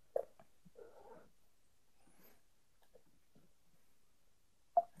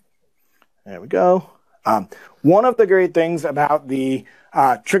 There we go. One of the great things about the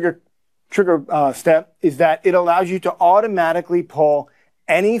trigger step is that it allows you to automatically pull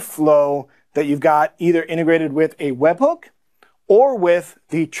any flow that you've got either integrated with a webhook or with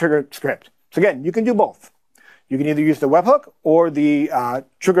the trigger script. So again, you can do both. You can either use the webhook or the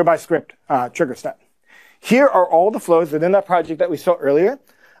trigger by script trigger step. Here are all the flows within that project that we saw earlier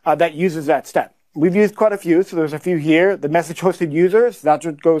that uses that step. We've used quite a few, so there's a few here. The message hosted users, that's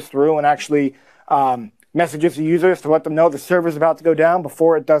what goes through and actually messages the users to let them know the server's about to go down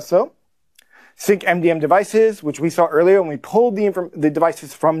before it does so. Sync MDM devices, which we saw earlier when we pulled the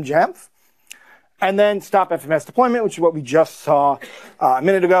devices from Jamf. And then stop FMS deployment, which is what we just saw a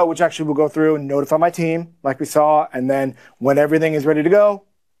minute ago, which actually will go through and notify my team, like we saw. And then when everything is ready to go,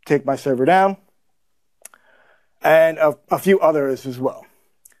 take my server down. And a few others as well.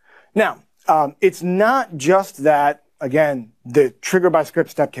 Now, it's not just that, again, the trigger by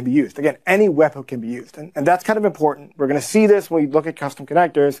script step can be used. Again, any webhook can be used. And that's kind of important. We're going to see this when we look at custom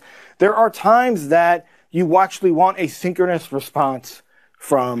connectors. There are times that you actually want a synchronous response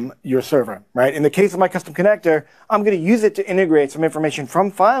from your server, right? In the case of my custom connector, I'm going to use it to integrate some information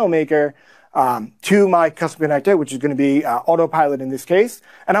from FileMaker to my custom connector, which is going to be autopilot in this case.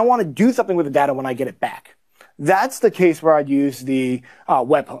 And I want to do something with the data when I get it back. That's the case where I'd use the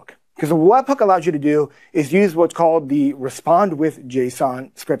webhook. Because the webhook allows you to do is use what's called the respond with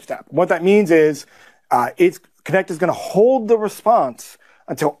JSON script step. What that means is Connect is going to hold the response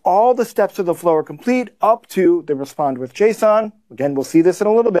until all the steps of the flow are complete up to the respond with JSON. Again, we'll see this in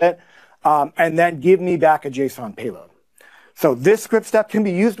a little bit. And then give me back a JSON payload. So this script step can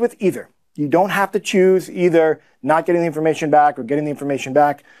be used with either. You don't have to choose either not getting the information back or getting the information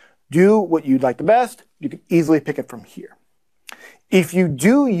back. Do what you'd like the best. You can easily pick it from here. If you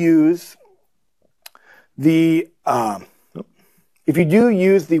do use the if you do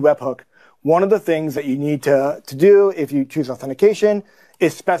use the webhook, one of the things that you need to do if you choose authentication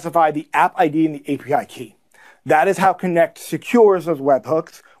is specify the app ID and the API key. That is how Connect secures those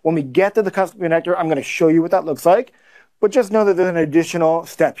webhooks. When we get to the custom connector, I'm going to show you what that looks like. But just know that there's an additional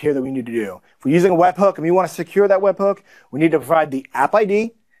step here that we need to do. If we're using a webhook and we want to secure that webhook, we need to provide the app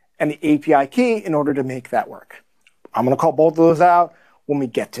ID and the API key in order to make that work. I'm going to call both of those out when we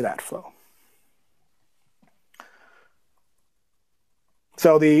get to that flow.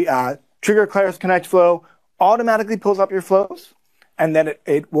 So the trigger Claris Connect flow automatically pulls up your flows, and then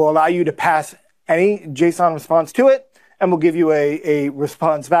it will allow you to pass any JSON response to it, and will give you a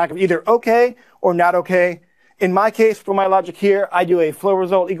response back of either OK or not OK. In my case, for my logic here, I do a flow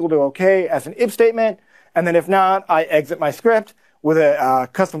result equal to OK as an if statement, and then if not, I exit my script with a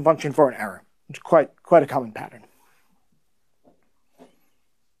custom function for an error, which is quite a common pattern.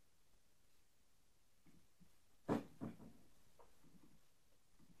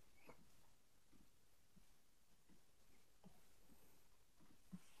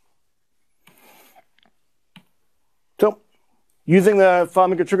 So using the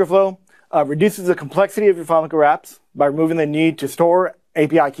FileMaker trigger flow reduces the complexity of your FileMaker apps by removing the need to store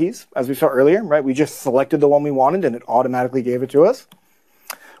API keys, as we saw earlier, right? We just selected the one we wanted and it automatically gave it to us.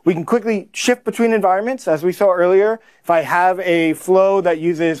 We can quickly shift between environments, as we saw earlier. If I have a flow that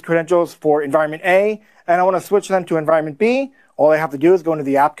uses credentials for environment A and I want to switch them to environment B, all I have to do is go into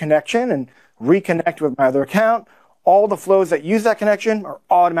the app connection and reconnect with my other account. All the flows that use that connection are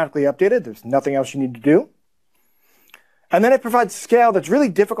automatically updated. There's nothing else you need to do. And then it provides scale that's really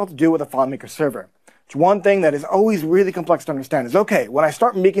difficult to do with a FileMaker server. It's one thing that is always really complex to understand is, okay, when I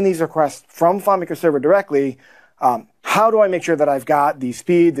start making these requests from FileMaker server directly, how do I make sure that I've got the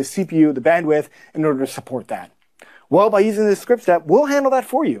speed, the CPU, the bandwidth in order to support that? Well, by using this script step, we'll handle that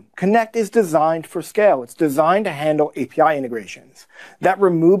for you. Connect is designed for scale. It's designed to handle API integrations. That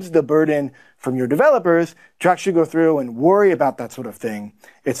removes the burden from your developers to actually go through and worry about that sort of thing.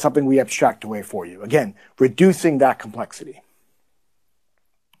 It's something we abstract away for you. Again, reducing that complexity.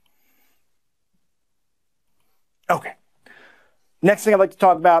 Okay. Next thing I'd like to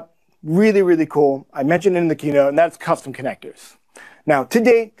talk about, really, really cool. I mentioned it in the keynote, and that's custom connectors. Now, to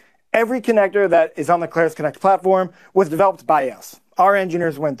date, every connector that is on the Claris Connect platform was developed by us. Our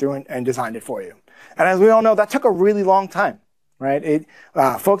engineers went through and designed it for you. And as we all know, that took a really long time, right?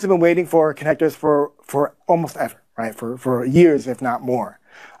 Folks have been waiting for connectors for almost ever, right? For years, if not more.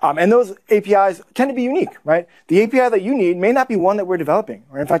 And those APIs tend to be unique, right? The API that you need may not be one that we're developing,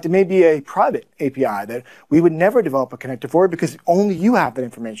 or in fact, it may be a private API that we would never develop a connector for because only you have that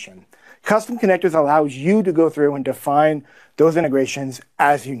information. Custom connectors allows you to go through and define those integrations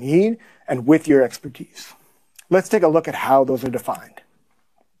as you need and with your expertise. Let's take a look at how those are defined.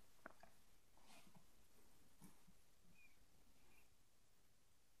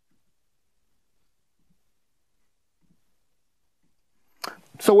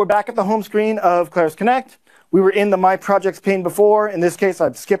 So we're back at the home screen of Claris Connect. We were in the My Projects pane before. In this case,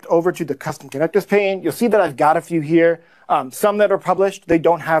 I've skipped over to the Custom Connectors pane. You'll see that I've got a few here. Some that are published, they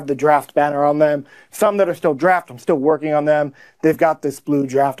don't have the draft banner on them. Some that are still draft, I'm still working on them. They've got this blue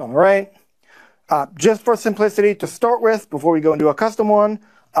draft on the right. Just for simplicity, to start with, before we go into a custom one,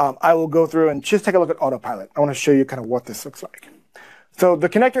 I will go through and just take a look at autopilot. I want to show you kind of what this looks like. So the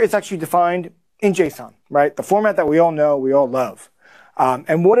connector is actually defined in JSON, right? The format that we all know, we all love.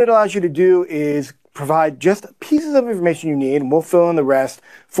 And what it allows you to do is provide just pieces of information you need, and we'll fill in the rest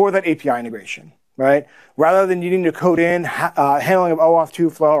for that API integration, right? Rather than needing to code in handling of OAuth 2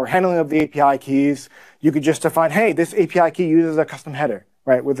 flow or handling of the API keys, you could just define, hey, this API key uses a custom header,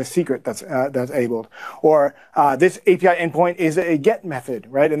 right, with a secret that's enabled. Or this API endpoint is a get method,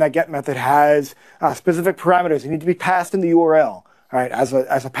 right? And that get method has specific parameters that need to be passed in the URL, right, as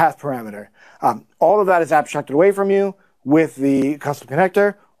a path parameter. All of that is abstracted away from you with the custom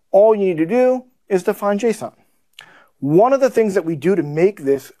connector. All you need to do is define JSON. One of the things that we do to make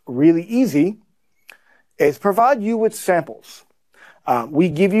this really easy is provide you with samples. We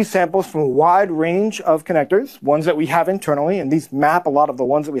give you samples from a wide range of connectors, ones that we have internally, and these map a lot of the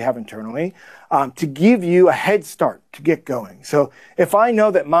ones that we have internally, to give you a head start to get going. So if I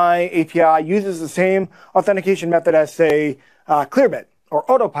know that my API uses the same authentication method as, say, Clearbit or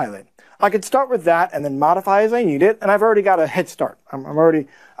Autopilot, I could start with that and then modify as I need it, and I've already got a head start. I'm already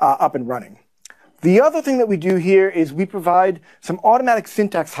up and running. The other thing that we do here is we provide some automatic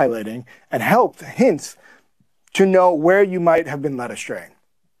syntax highlighting and hints to know where you might have been led astray.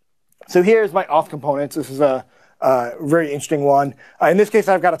 So here's my auth components. This is a very interesting one. In this case,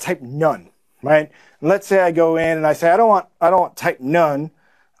 I've got to type none, right? And let's say I go in and I say, I don't want type none.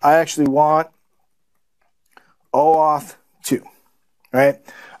 I actually want OAuth 2, right?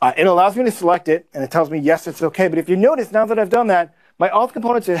 It allows me to select it, and it tells me, yes, it's okay. But if you notice, now that I've done that, my auth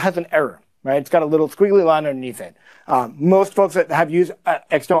components, it has an error, right? It's got a little squiggly line underneath it. Most folks that have used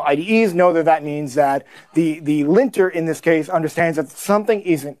external IDEs know that that means that the linter, in this case, understands that something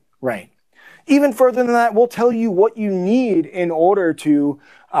isn't right. Even further than that, we'll tell you what you need in order to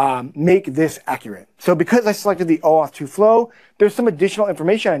make this accurate. So because I selected the OAuth 2 flow, there's some additional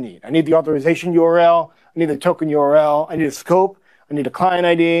information I need. I need the authorization URL, I need the token URL, I need a scope, I need a client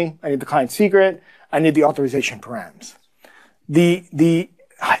ID, I need the client secret, I need the authorization params. The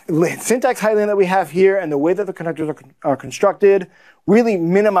syntax highlighting that we have here and the way that the connectors are constructed really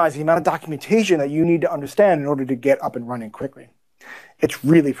minimize the amount of documentation that you need to understand in order to get up and running quickly. It's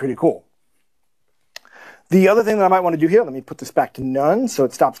really pretty cool. The other thing that I might want to do here, let me put this back to none so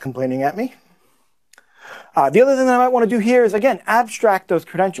it stops complaining at me. The other thing that I might want to do here is, again, abstract those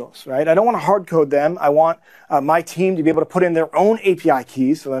credentials, right? I don't want to hard code them. I want my team to be able to put in their own API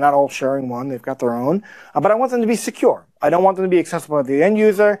keys, so they're not all sharing one. They've got their own. But I want them to be secure. I don't want them to be accessible to the end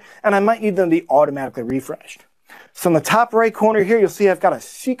user, and I might need them to be automatically refreshed. So in the top right corner here, you'll see I've got a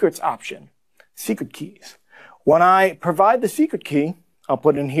secrets option, secret keys. When I provide the secret key, I'll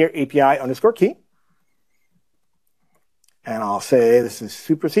put in here API_key. And I'll say this is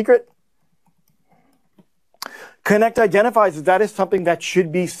super secret. Connect identifies that that is something that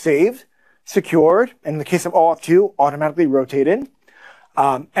should be saved, secured, and in the case of OAuth 2, automatically rotated.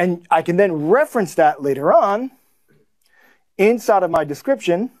 And I can then reference that later on inside of my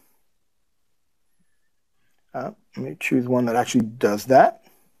description. Let me choose one that actually does that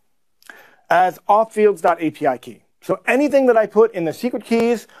as authfields.api key. So anything that I put in the secret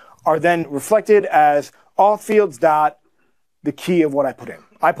keys are then reflected as authfields. The key of what I put in.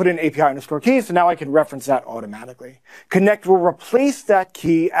 I put in API_key, so now I can reference that automatically. Connect will replace that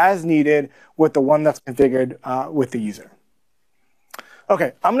key as needed with the one that's configured with the user.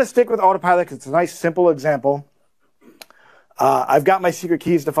 Okay, I'm going to stick with autopilot because it's a nice, simple example. I've got my secret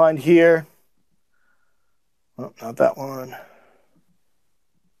keys defined here. Oh, not that one.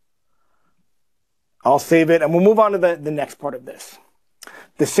 I'll save it, and we'll move on to the next part of this,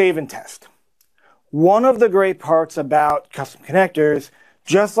 the save and test. One of the great parts about custom connectors,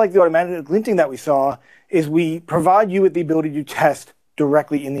 just like the automatic linting that we saw, is we provide you with the ability to test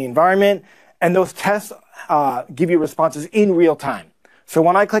directly in the environment, and those tests give you responses in real time. So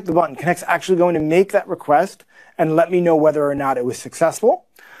when I click the button, Connect's actually going to make that request and let me know whether or not it was successful,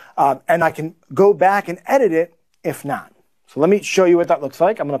 and I can go back and edit it if not. So let me show you what that looks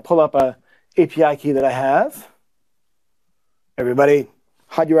like. I'm going to pull up a API key that I have. Everybody,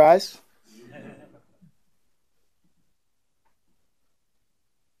 hide your eyes.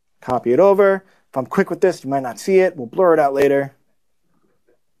 Copy it over. If I'm quick with this, you might not see it. We'll blur it out later.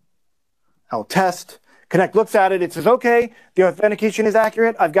 I'll test. Connect looks at it. It says, OK, the authentication is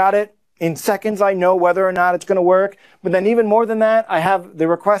accurate. I've got it. In seconds, I know whether or not it's going to work. But then even more than that, I have the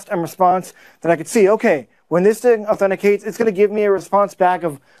request and response that I could see. OK, when this thing authenticates, it's going to give me a response back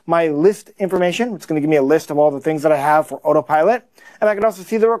of my list information. It's going to give me a list of all the things that I have for autopilot. And I can also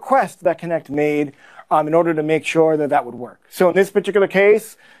see the request that Connect made in order to make sure that that would work. So in this particular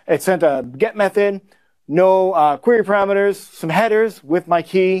case, it sent a get method, no query parameters, some headers with my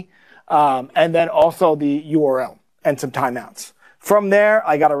key, and then also the URL and some timeouts. From there,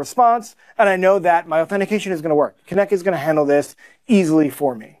 I got a response, and I know that my authentication is going to work. Connect is going to handle this easily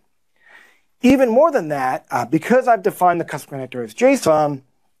for me. Even more than that, because I've defined the custom connector as JSON,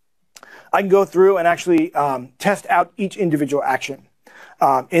 I can go through and actually test out each individual action.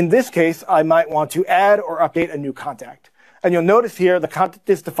 In this case, I might want to add or update a new contact. And you'll notice here the contact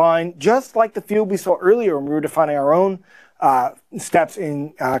is defined just like the field we saw earlier when we were defining our own steps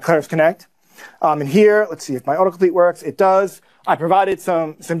in Claris Connect. And here, let's see if my autocomplete works. It does. I provided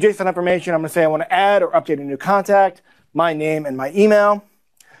some JSON information. I'm going to say I want to add or update a new contact, my name and my email.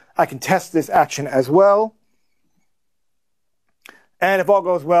 I can test this action as well. And if all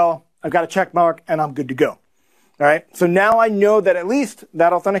goes well, I've got a check mark and I'm good to go. All right, so now I know that at least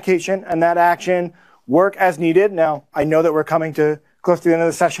that authentication and that action work as needed. Now, I know that we're coming to close to the end of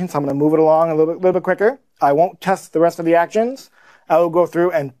the session, so I'm going to move it along a little bit quicker. I won't test the rest of the actions. I will go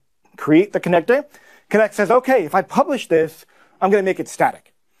through and create the connector. Connect says, OK, if I publish this, I'm going to make it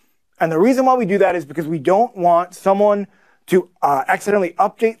static. And the reason why we do that is because we don't want someone to accidentally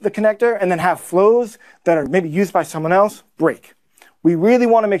update the connector and then have flows that are maybe used by someone else break. We really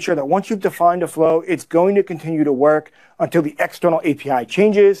want to make sure that once you've defined a flow, it's going to continue to work until the external API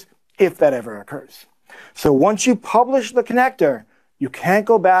changes, if that ever occurs. So once you publish the connector, you can't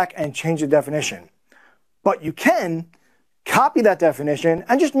go back and change the definition. But you can copy that definition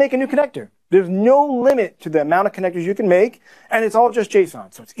and just make a new connector. There's no limit to the amount of connectors you can make, and it's all just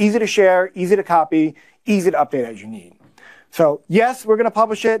JSON. So it's easy to share, easy to copy, easy to update as you need. So yes, we're going to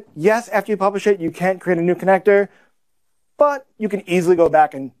publish it. Yes, after you publish it, you can't create a new connector, but you can easily go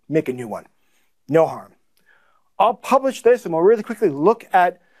back and make a new one. No harm. I'll publish this, and we'll really quickly look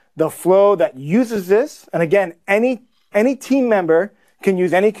at the flow that uses this. And again, any team member can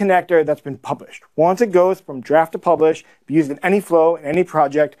use any connector that's been published. Once it goes from draft to publish, be used in any flow, in any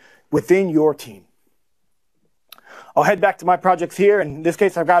project within your team. I'll head back to my projects here. In this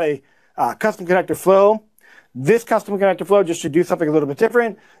case, I've got a custom connector flow. This custom connector flow, just to do something a little bit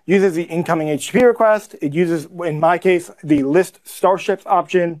different, uses the incoming HTTP request. It uses, in my case, the list starships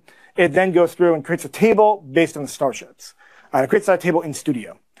option. It then goes through and creates a table based on the starships. It creates that table in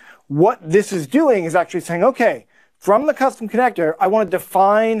Studio. What this is doing is actually saying, okay, from the custom connector, I want to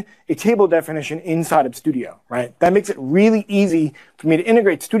define a table definition inside of Studio, right? That makes it really easy for me to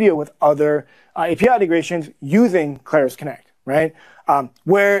integrate Studio with other API integrations using Claris Connect, right?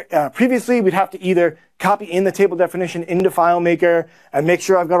 Where previously we'd have to either copy in the table definition into FileMaker and make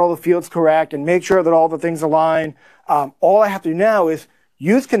sure I've got all the fields correct and make sure that all the things align. All I have to do now is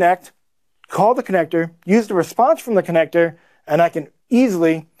use Connect, call the connector, use the response from the connector, and I can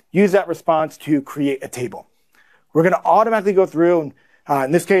easily use that response to create a table. We're going to automatically go through, and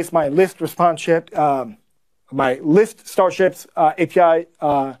in this case, my list response ship, my list starships API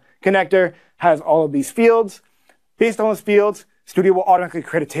connector has all of these fields. Based on those fields, Studio will automatically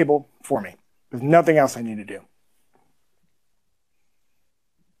create a table for me. There's nothing else I need to do.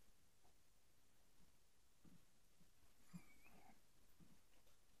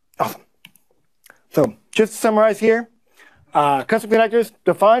 Awesome. So just to summarize here, custom connectors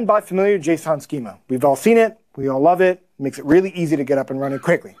defined by familiar JSON schema. We've all seen it. We all love it. Makes it really easy to get up and running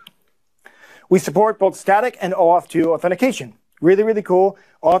quickly. We support both static and OAuth 2 authentication. Really, really cool.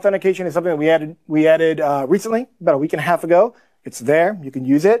 Authentication is something that we added recently, about a week and a half ago. It's there. You can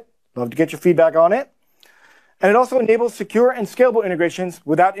use it. Love to get your feedback on it. And it also enables secure and scalable integrations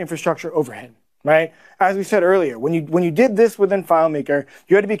without infrastructure overhead, right? As we said earlier, when you did this within FileMaker,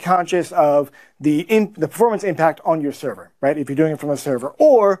 you had to be conscious of the performance impact on your server, right? If you're doing it from a server,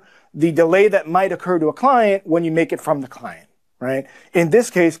 or the delay that might occur to a client when you make it from the client, right? In this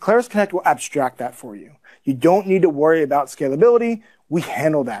case, Claris Connect will abstract that for you. You don't need to worry about scalability. We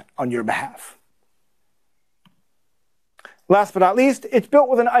handle that on your behalf. Last but not least, it's built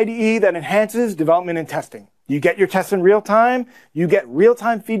with an IDE that enhances development and testing. You get your tests in real time. You get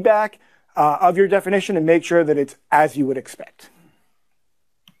real-time feedback of your definition and make sure that it's as you would expect.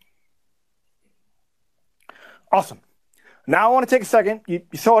 Awesome. Now I want to take a second. You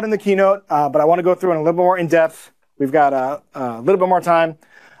saw it in the keynote, but I want to go through it a little bit more in depth. We've got a little bit more time,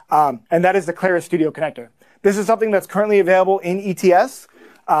 and that is the Claris Studio connector. This is something that's currently available in ETS.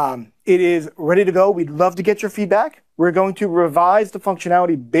 It is ready to go. We'd love to get your feedback. We're going to revise the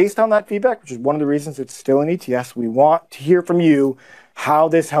functionality based on that feedback, which is one of the reasons it's still in ETS. We want to hear from you how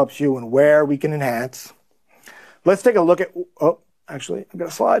this helps you and where we can enhance. Let's take a look at, oh, actually, I've got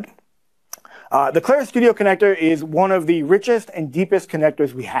a slide. The Claris Studio connector is one of the richest and deepest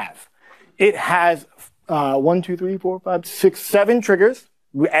connectors we have. It has 1, 2, 3, 4, 5, 6, 7 triggers.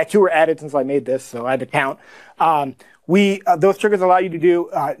 2 were added since I made this, so I had to count. Those triggers allow you to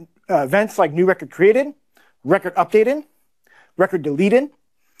do events like new record created, record updated, record deleted,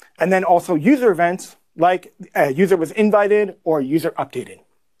 and then also user events like a user was invited or user updated.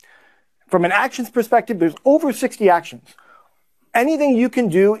 From an actions perspective, there's over 60 actions. Anything you can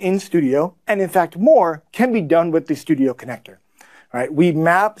do in Studio, and in fact more, can be done with the Studio connector. Right? We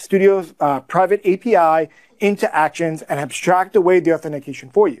map Studio's private API into actions and abstract away the authentication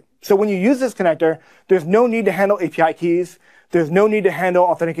for you. So when you use this connector, there's no need to handle API keys. There's no need to handle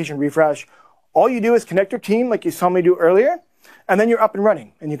authentication refresh. All you do is connect your team like you saw me do earlier, and then you're up and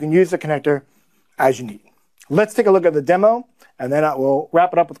running, and you can use the connector as you need. Let's take a look at the demo, and then I will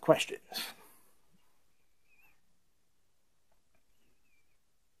wrap it up with questions.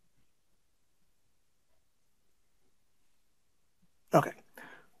 Okay,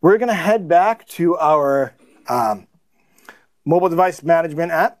 we're going to head back to our mobile device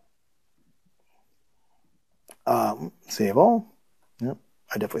management app. Save all. Yep,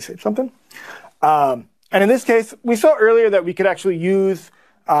 I definitely saved something. And in this case, we saw earlier that we could actually use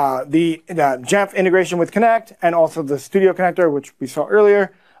the Jamf integration with Connect and also the Studio connector, which we saw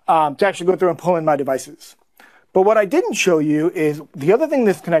earlier, to actually go through and pull in my devices. But what I didn't show you is the other thing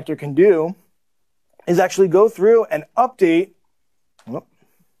this connector can do is actually go through and update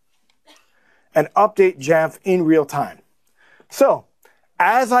Jamf in real time. So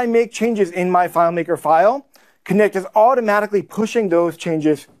as I make changes in my FileMaker file, Connect is automatically pushing those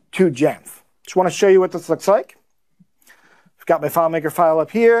changes to Jamf. Just want to show you what this looks like. I've got my FileMaker file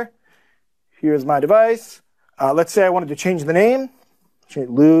up here. Here's my device. Let's say I wanted to change the name.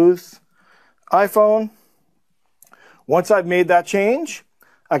 Lose iPhone. Once I've made that change,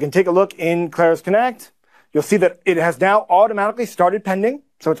 I can take a look in Claris Connect. You'll see that it has now automatically started pending.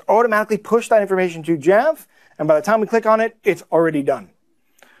 So it's automatically pushed that information to Jamf. And by the time we click on it, it's already done.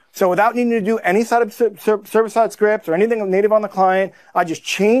 So without needing to do any server-side scripts or anything native on the client, I just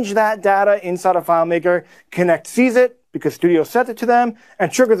change that data inside of FileMaker. Connect sees it because Studio sent it to them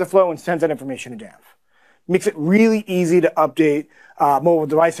and triggers the flow and sends that information to Jamf. Makes it really easy to update mobile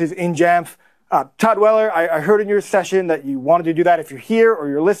devices in Jamf. Todd Weller, I heard in your session that you wanted to do that. If you're here or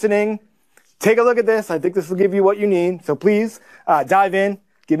you're listening, take a look at this. I think this will give you what you need. So please dive in,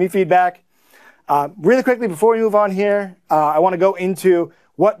 give me feedback. Really quickly, before we move on here, I want to go into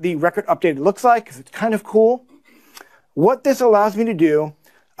what the record updated looks like, because it's kind of cool. What this allows me to do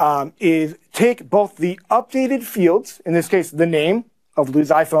is take both the updated fields, in this case, the name of lose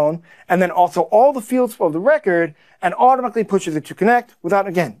iPhone, and then also all the fields of the record, and automatically pushes it to connect without,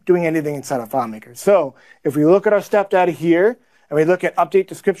 again, doing anything inside of FileMaker. So if we look at our step data here, and we look at update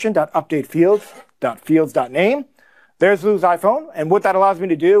description.update fields.fields.name, there's lose iPhone. And what that allows me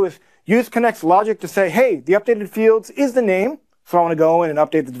to do is use Connect's logic to say, hey, the updated fields is the name, so I want to go in and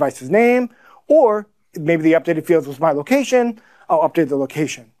update the device's name, or maybe the updated fields was my location, I'll update the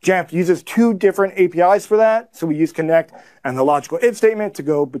location. Jamf uses two different APIs for that, so we use Connect and the logical if statement to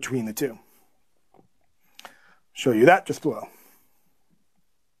go between the two. Show you that just below.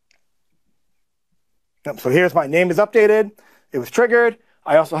 Yep, so here's my name is updated. It was triggered.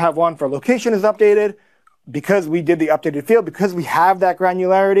 I also have one for location is updated. Because we did the updated field, because we have that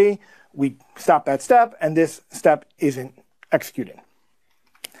granularity, we stop that step, and this step isn't executed.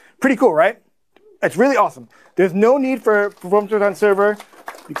 Pretty cool, right? It's really awesome. There's no need for performance on server.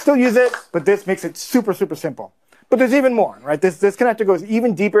 You can still use it, but this makes it super, super simple. But there's even more, right? This connector goes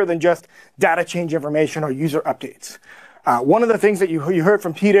even deeper than just data change information or user updates. One of the things that you heard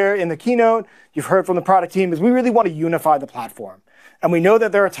from Peter in the keynote, you've heard from the product team, is we really want to unify the platform. And we know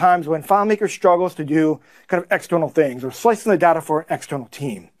that there are times when FileMaker struggles to do kind of external things or slicing the data for an external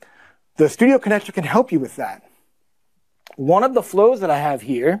team. The Studio connector can help you with that. One of the flows that I have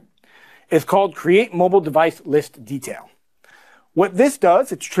here is called Create Mobile Device List Detail. What this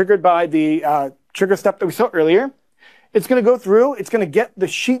does, it's triggered by the trigger step that we saw earlier. It's going to go through, it's going to get the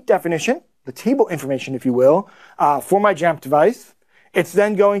sheet definition, the table information, if you will, for my Jamf device. It's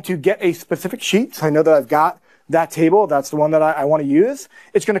then going to get a specific sheet, so I know that I've got that table, that's the one that I want to use.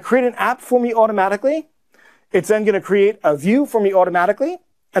 It's going to create an app for me automatically. It's then going to create a view for me automatically,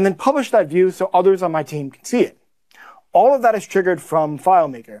 and then publish that view so others on my team can see it. All of that is triggered from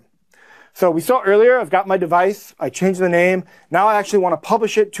FileMaker. So we saw earlier, I've got my device, I changed the name. Now I actually want to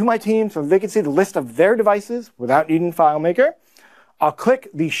publish it to my team so they can see the list of their devices without needing FileMaker. I'll click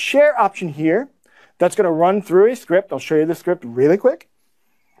the share option here. That's going to run through a script. I'll show you the script really quick.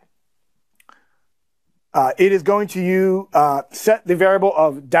 It is going to set the variable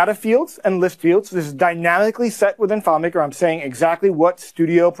of data fields and list fields. This is dynamically set within FileMaker. I'm saying exactly what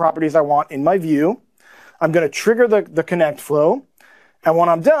Studio properties I want in my view. I'm going to trigger the connect flow. And when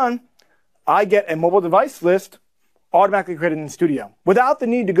I'm done, I get a mobile device list automatically created in Studio without the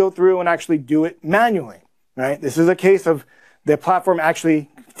need to go through and actually do it manually. Right? This is a case of the platform actually,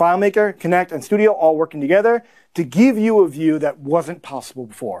 FileMaker, Connect, and Studio all working together to give you a view that wasn't possible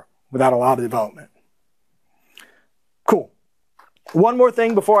before without a lot of development. Cool. One more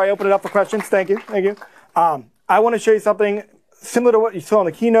thing before I open it up for questions. Thank you. Thank you. I want to show you something similar to what you saw in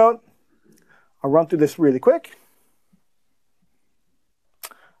the keynote. I'll run through this really quick.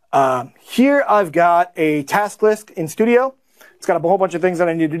 Here I've got a task list in Studio. It's got a whole bunch of things that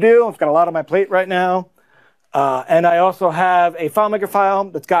I need to do. I've got a lot on my plate right now. And I also have a FileMaker file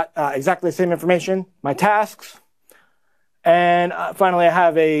that's got exactly the same information, my tasks. And finally, I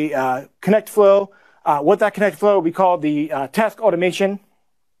have a connect flow. What that connect flow will be called the task automation.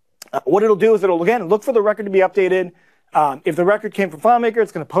 What it'll do is it'll, again, look for the record to be updated. If the record came from FileMaker,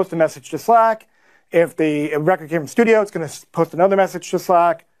 it's going to post a message to Slack. If the record came from Studio, it's going to post another message to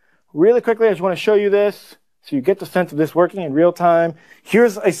Slack. Really quickly, I just want to show you this so you get the sense of this working in real time.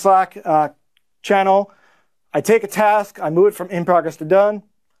 Here's a Slack channel. I take a task, I move it from in progress to done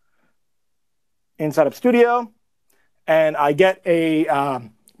inside of Studio, and I get a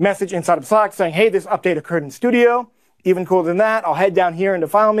message inside of Slack saying, hey, this update occurred in Studio. Even cooler than that, I'll head down here into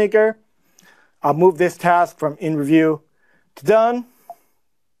FileMaker. I'll move this task from in review to done.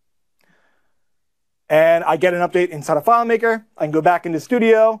 And I get an update inside of FileMaker. I can go back into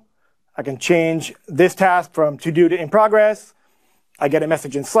Studio. I can change this task from to do to in progress. I get a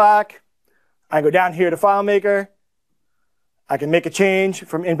message in Slack. I go down here to FileMaker. I can make a change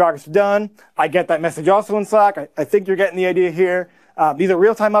from in progress to done. I get that message also in Slack. I think you're getting the idea here. These are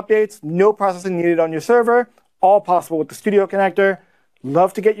real-time updates, no processing needed on your server, all possible with the Studio connector.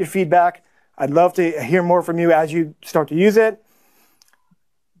 Love to get your feedback. I'd love to hear more from you as you start to use it.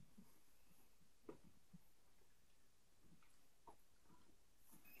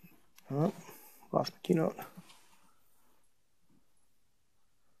 Oh, lost my keynote.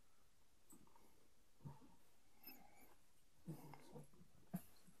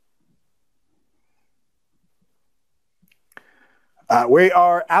 We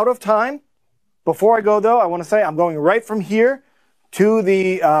are out of time. Before I go, though, I want to say I'm going right from here to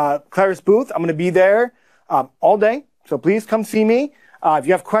the Claris booth. I'm going to be there all day, so please come see me. If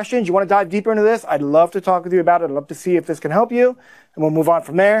you have questions, you want to dive deeper into this, I'd love to talk with you about it. I'd love to see if this can help you, and we'll move on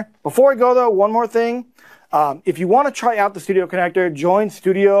from there. Before I go, though, one more thing. If you want to try out the Studio connector, join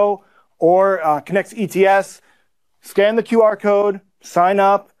Studio or Connect's ETS, scan the QR code, sign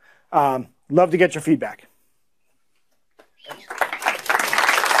up. Love to get your feedback.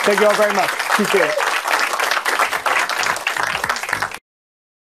 Thank you all very much. Appreciate it.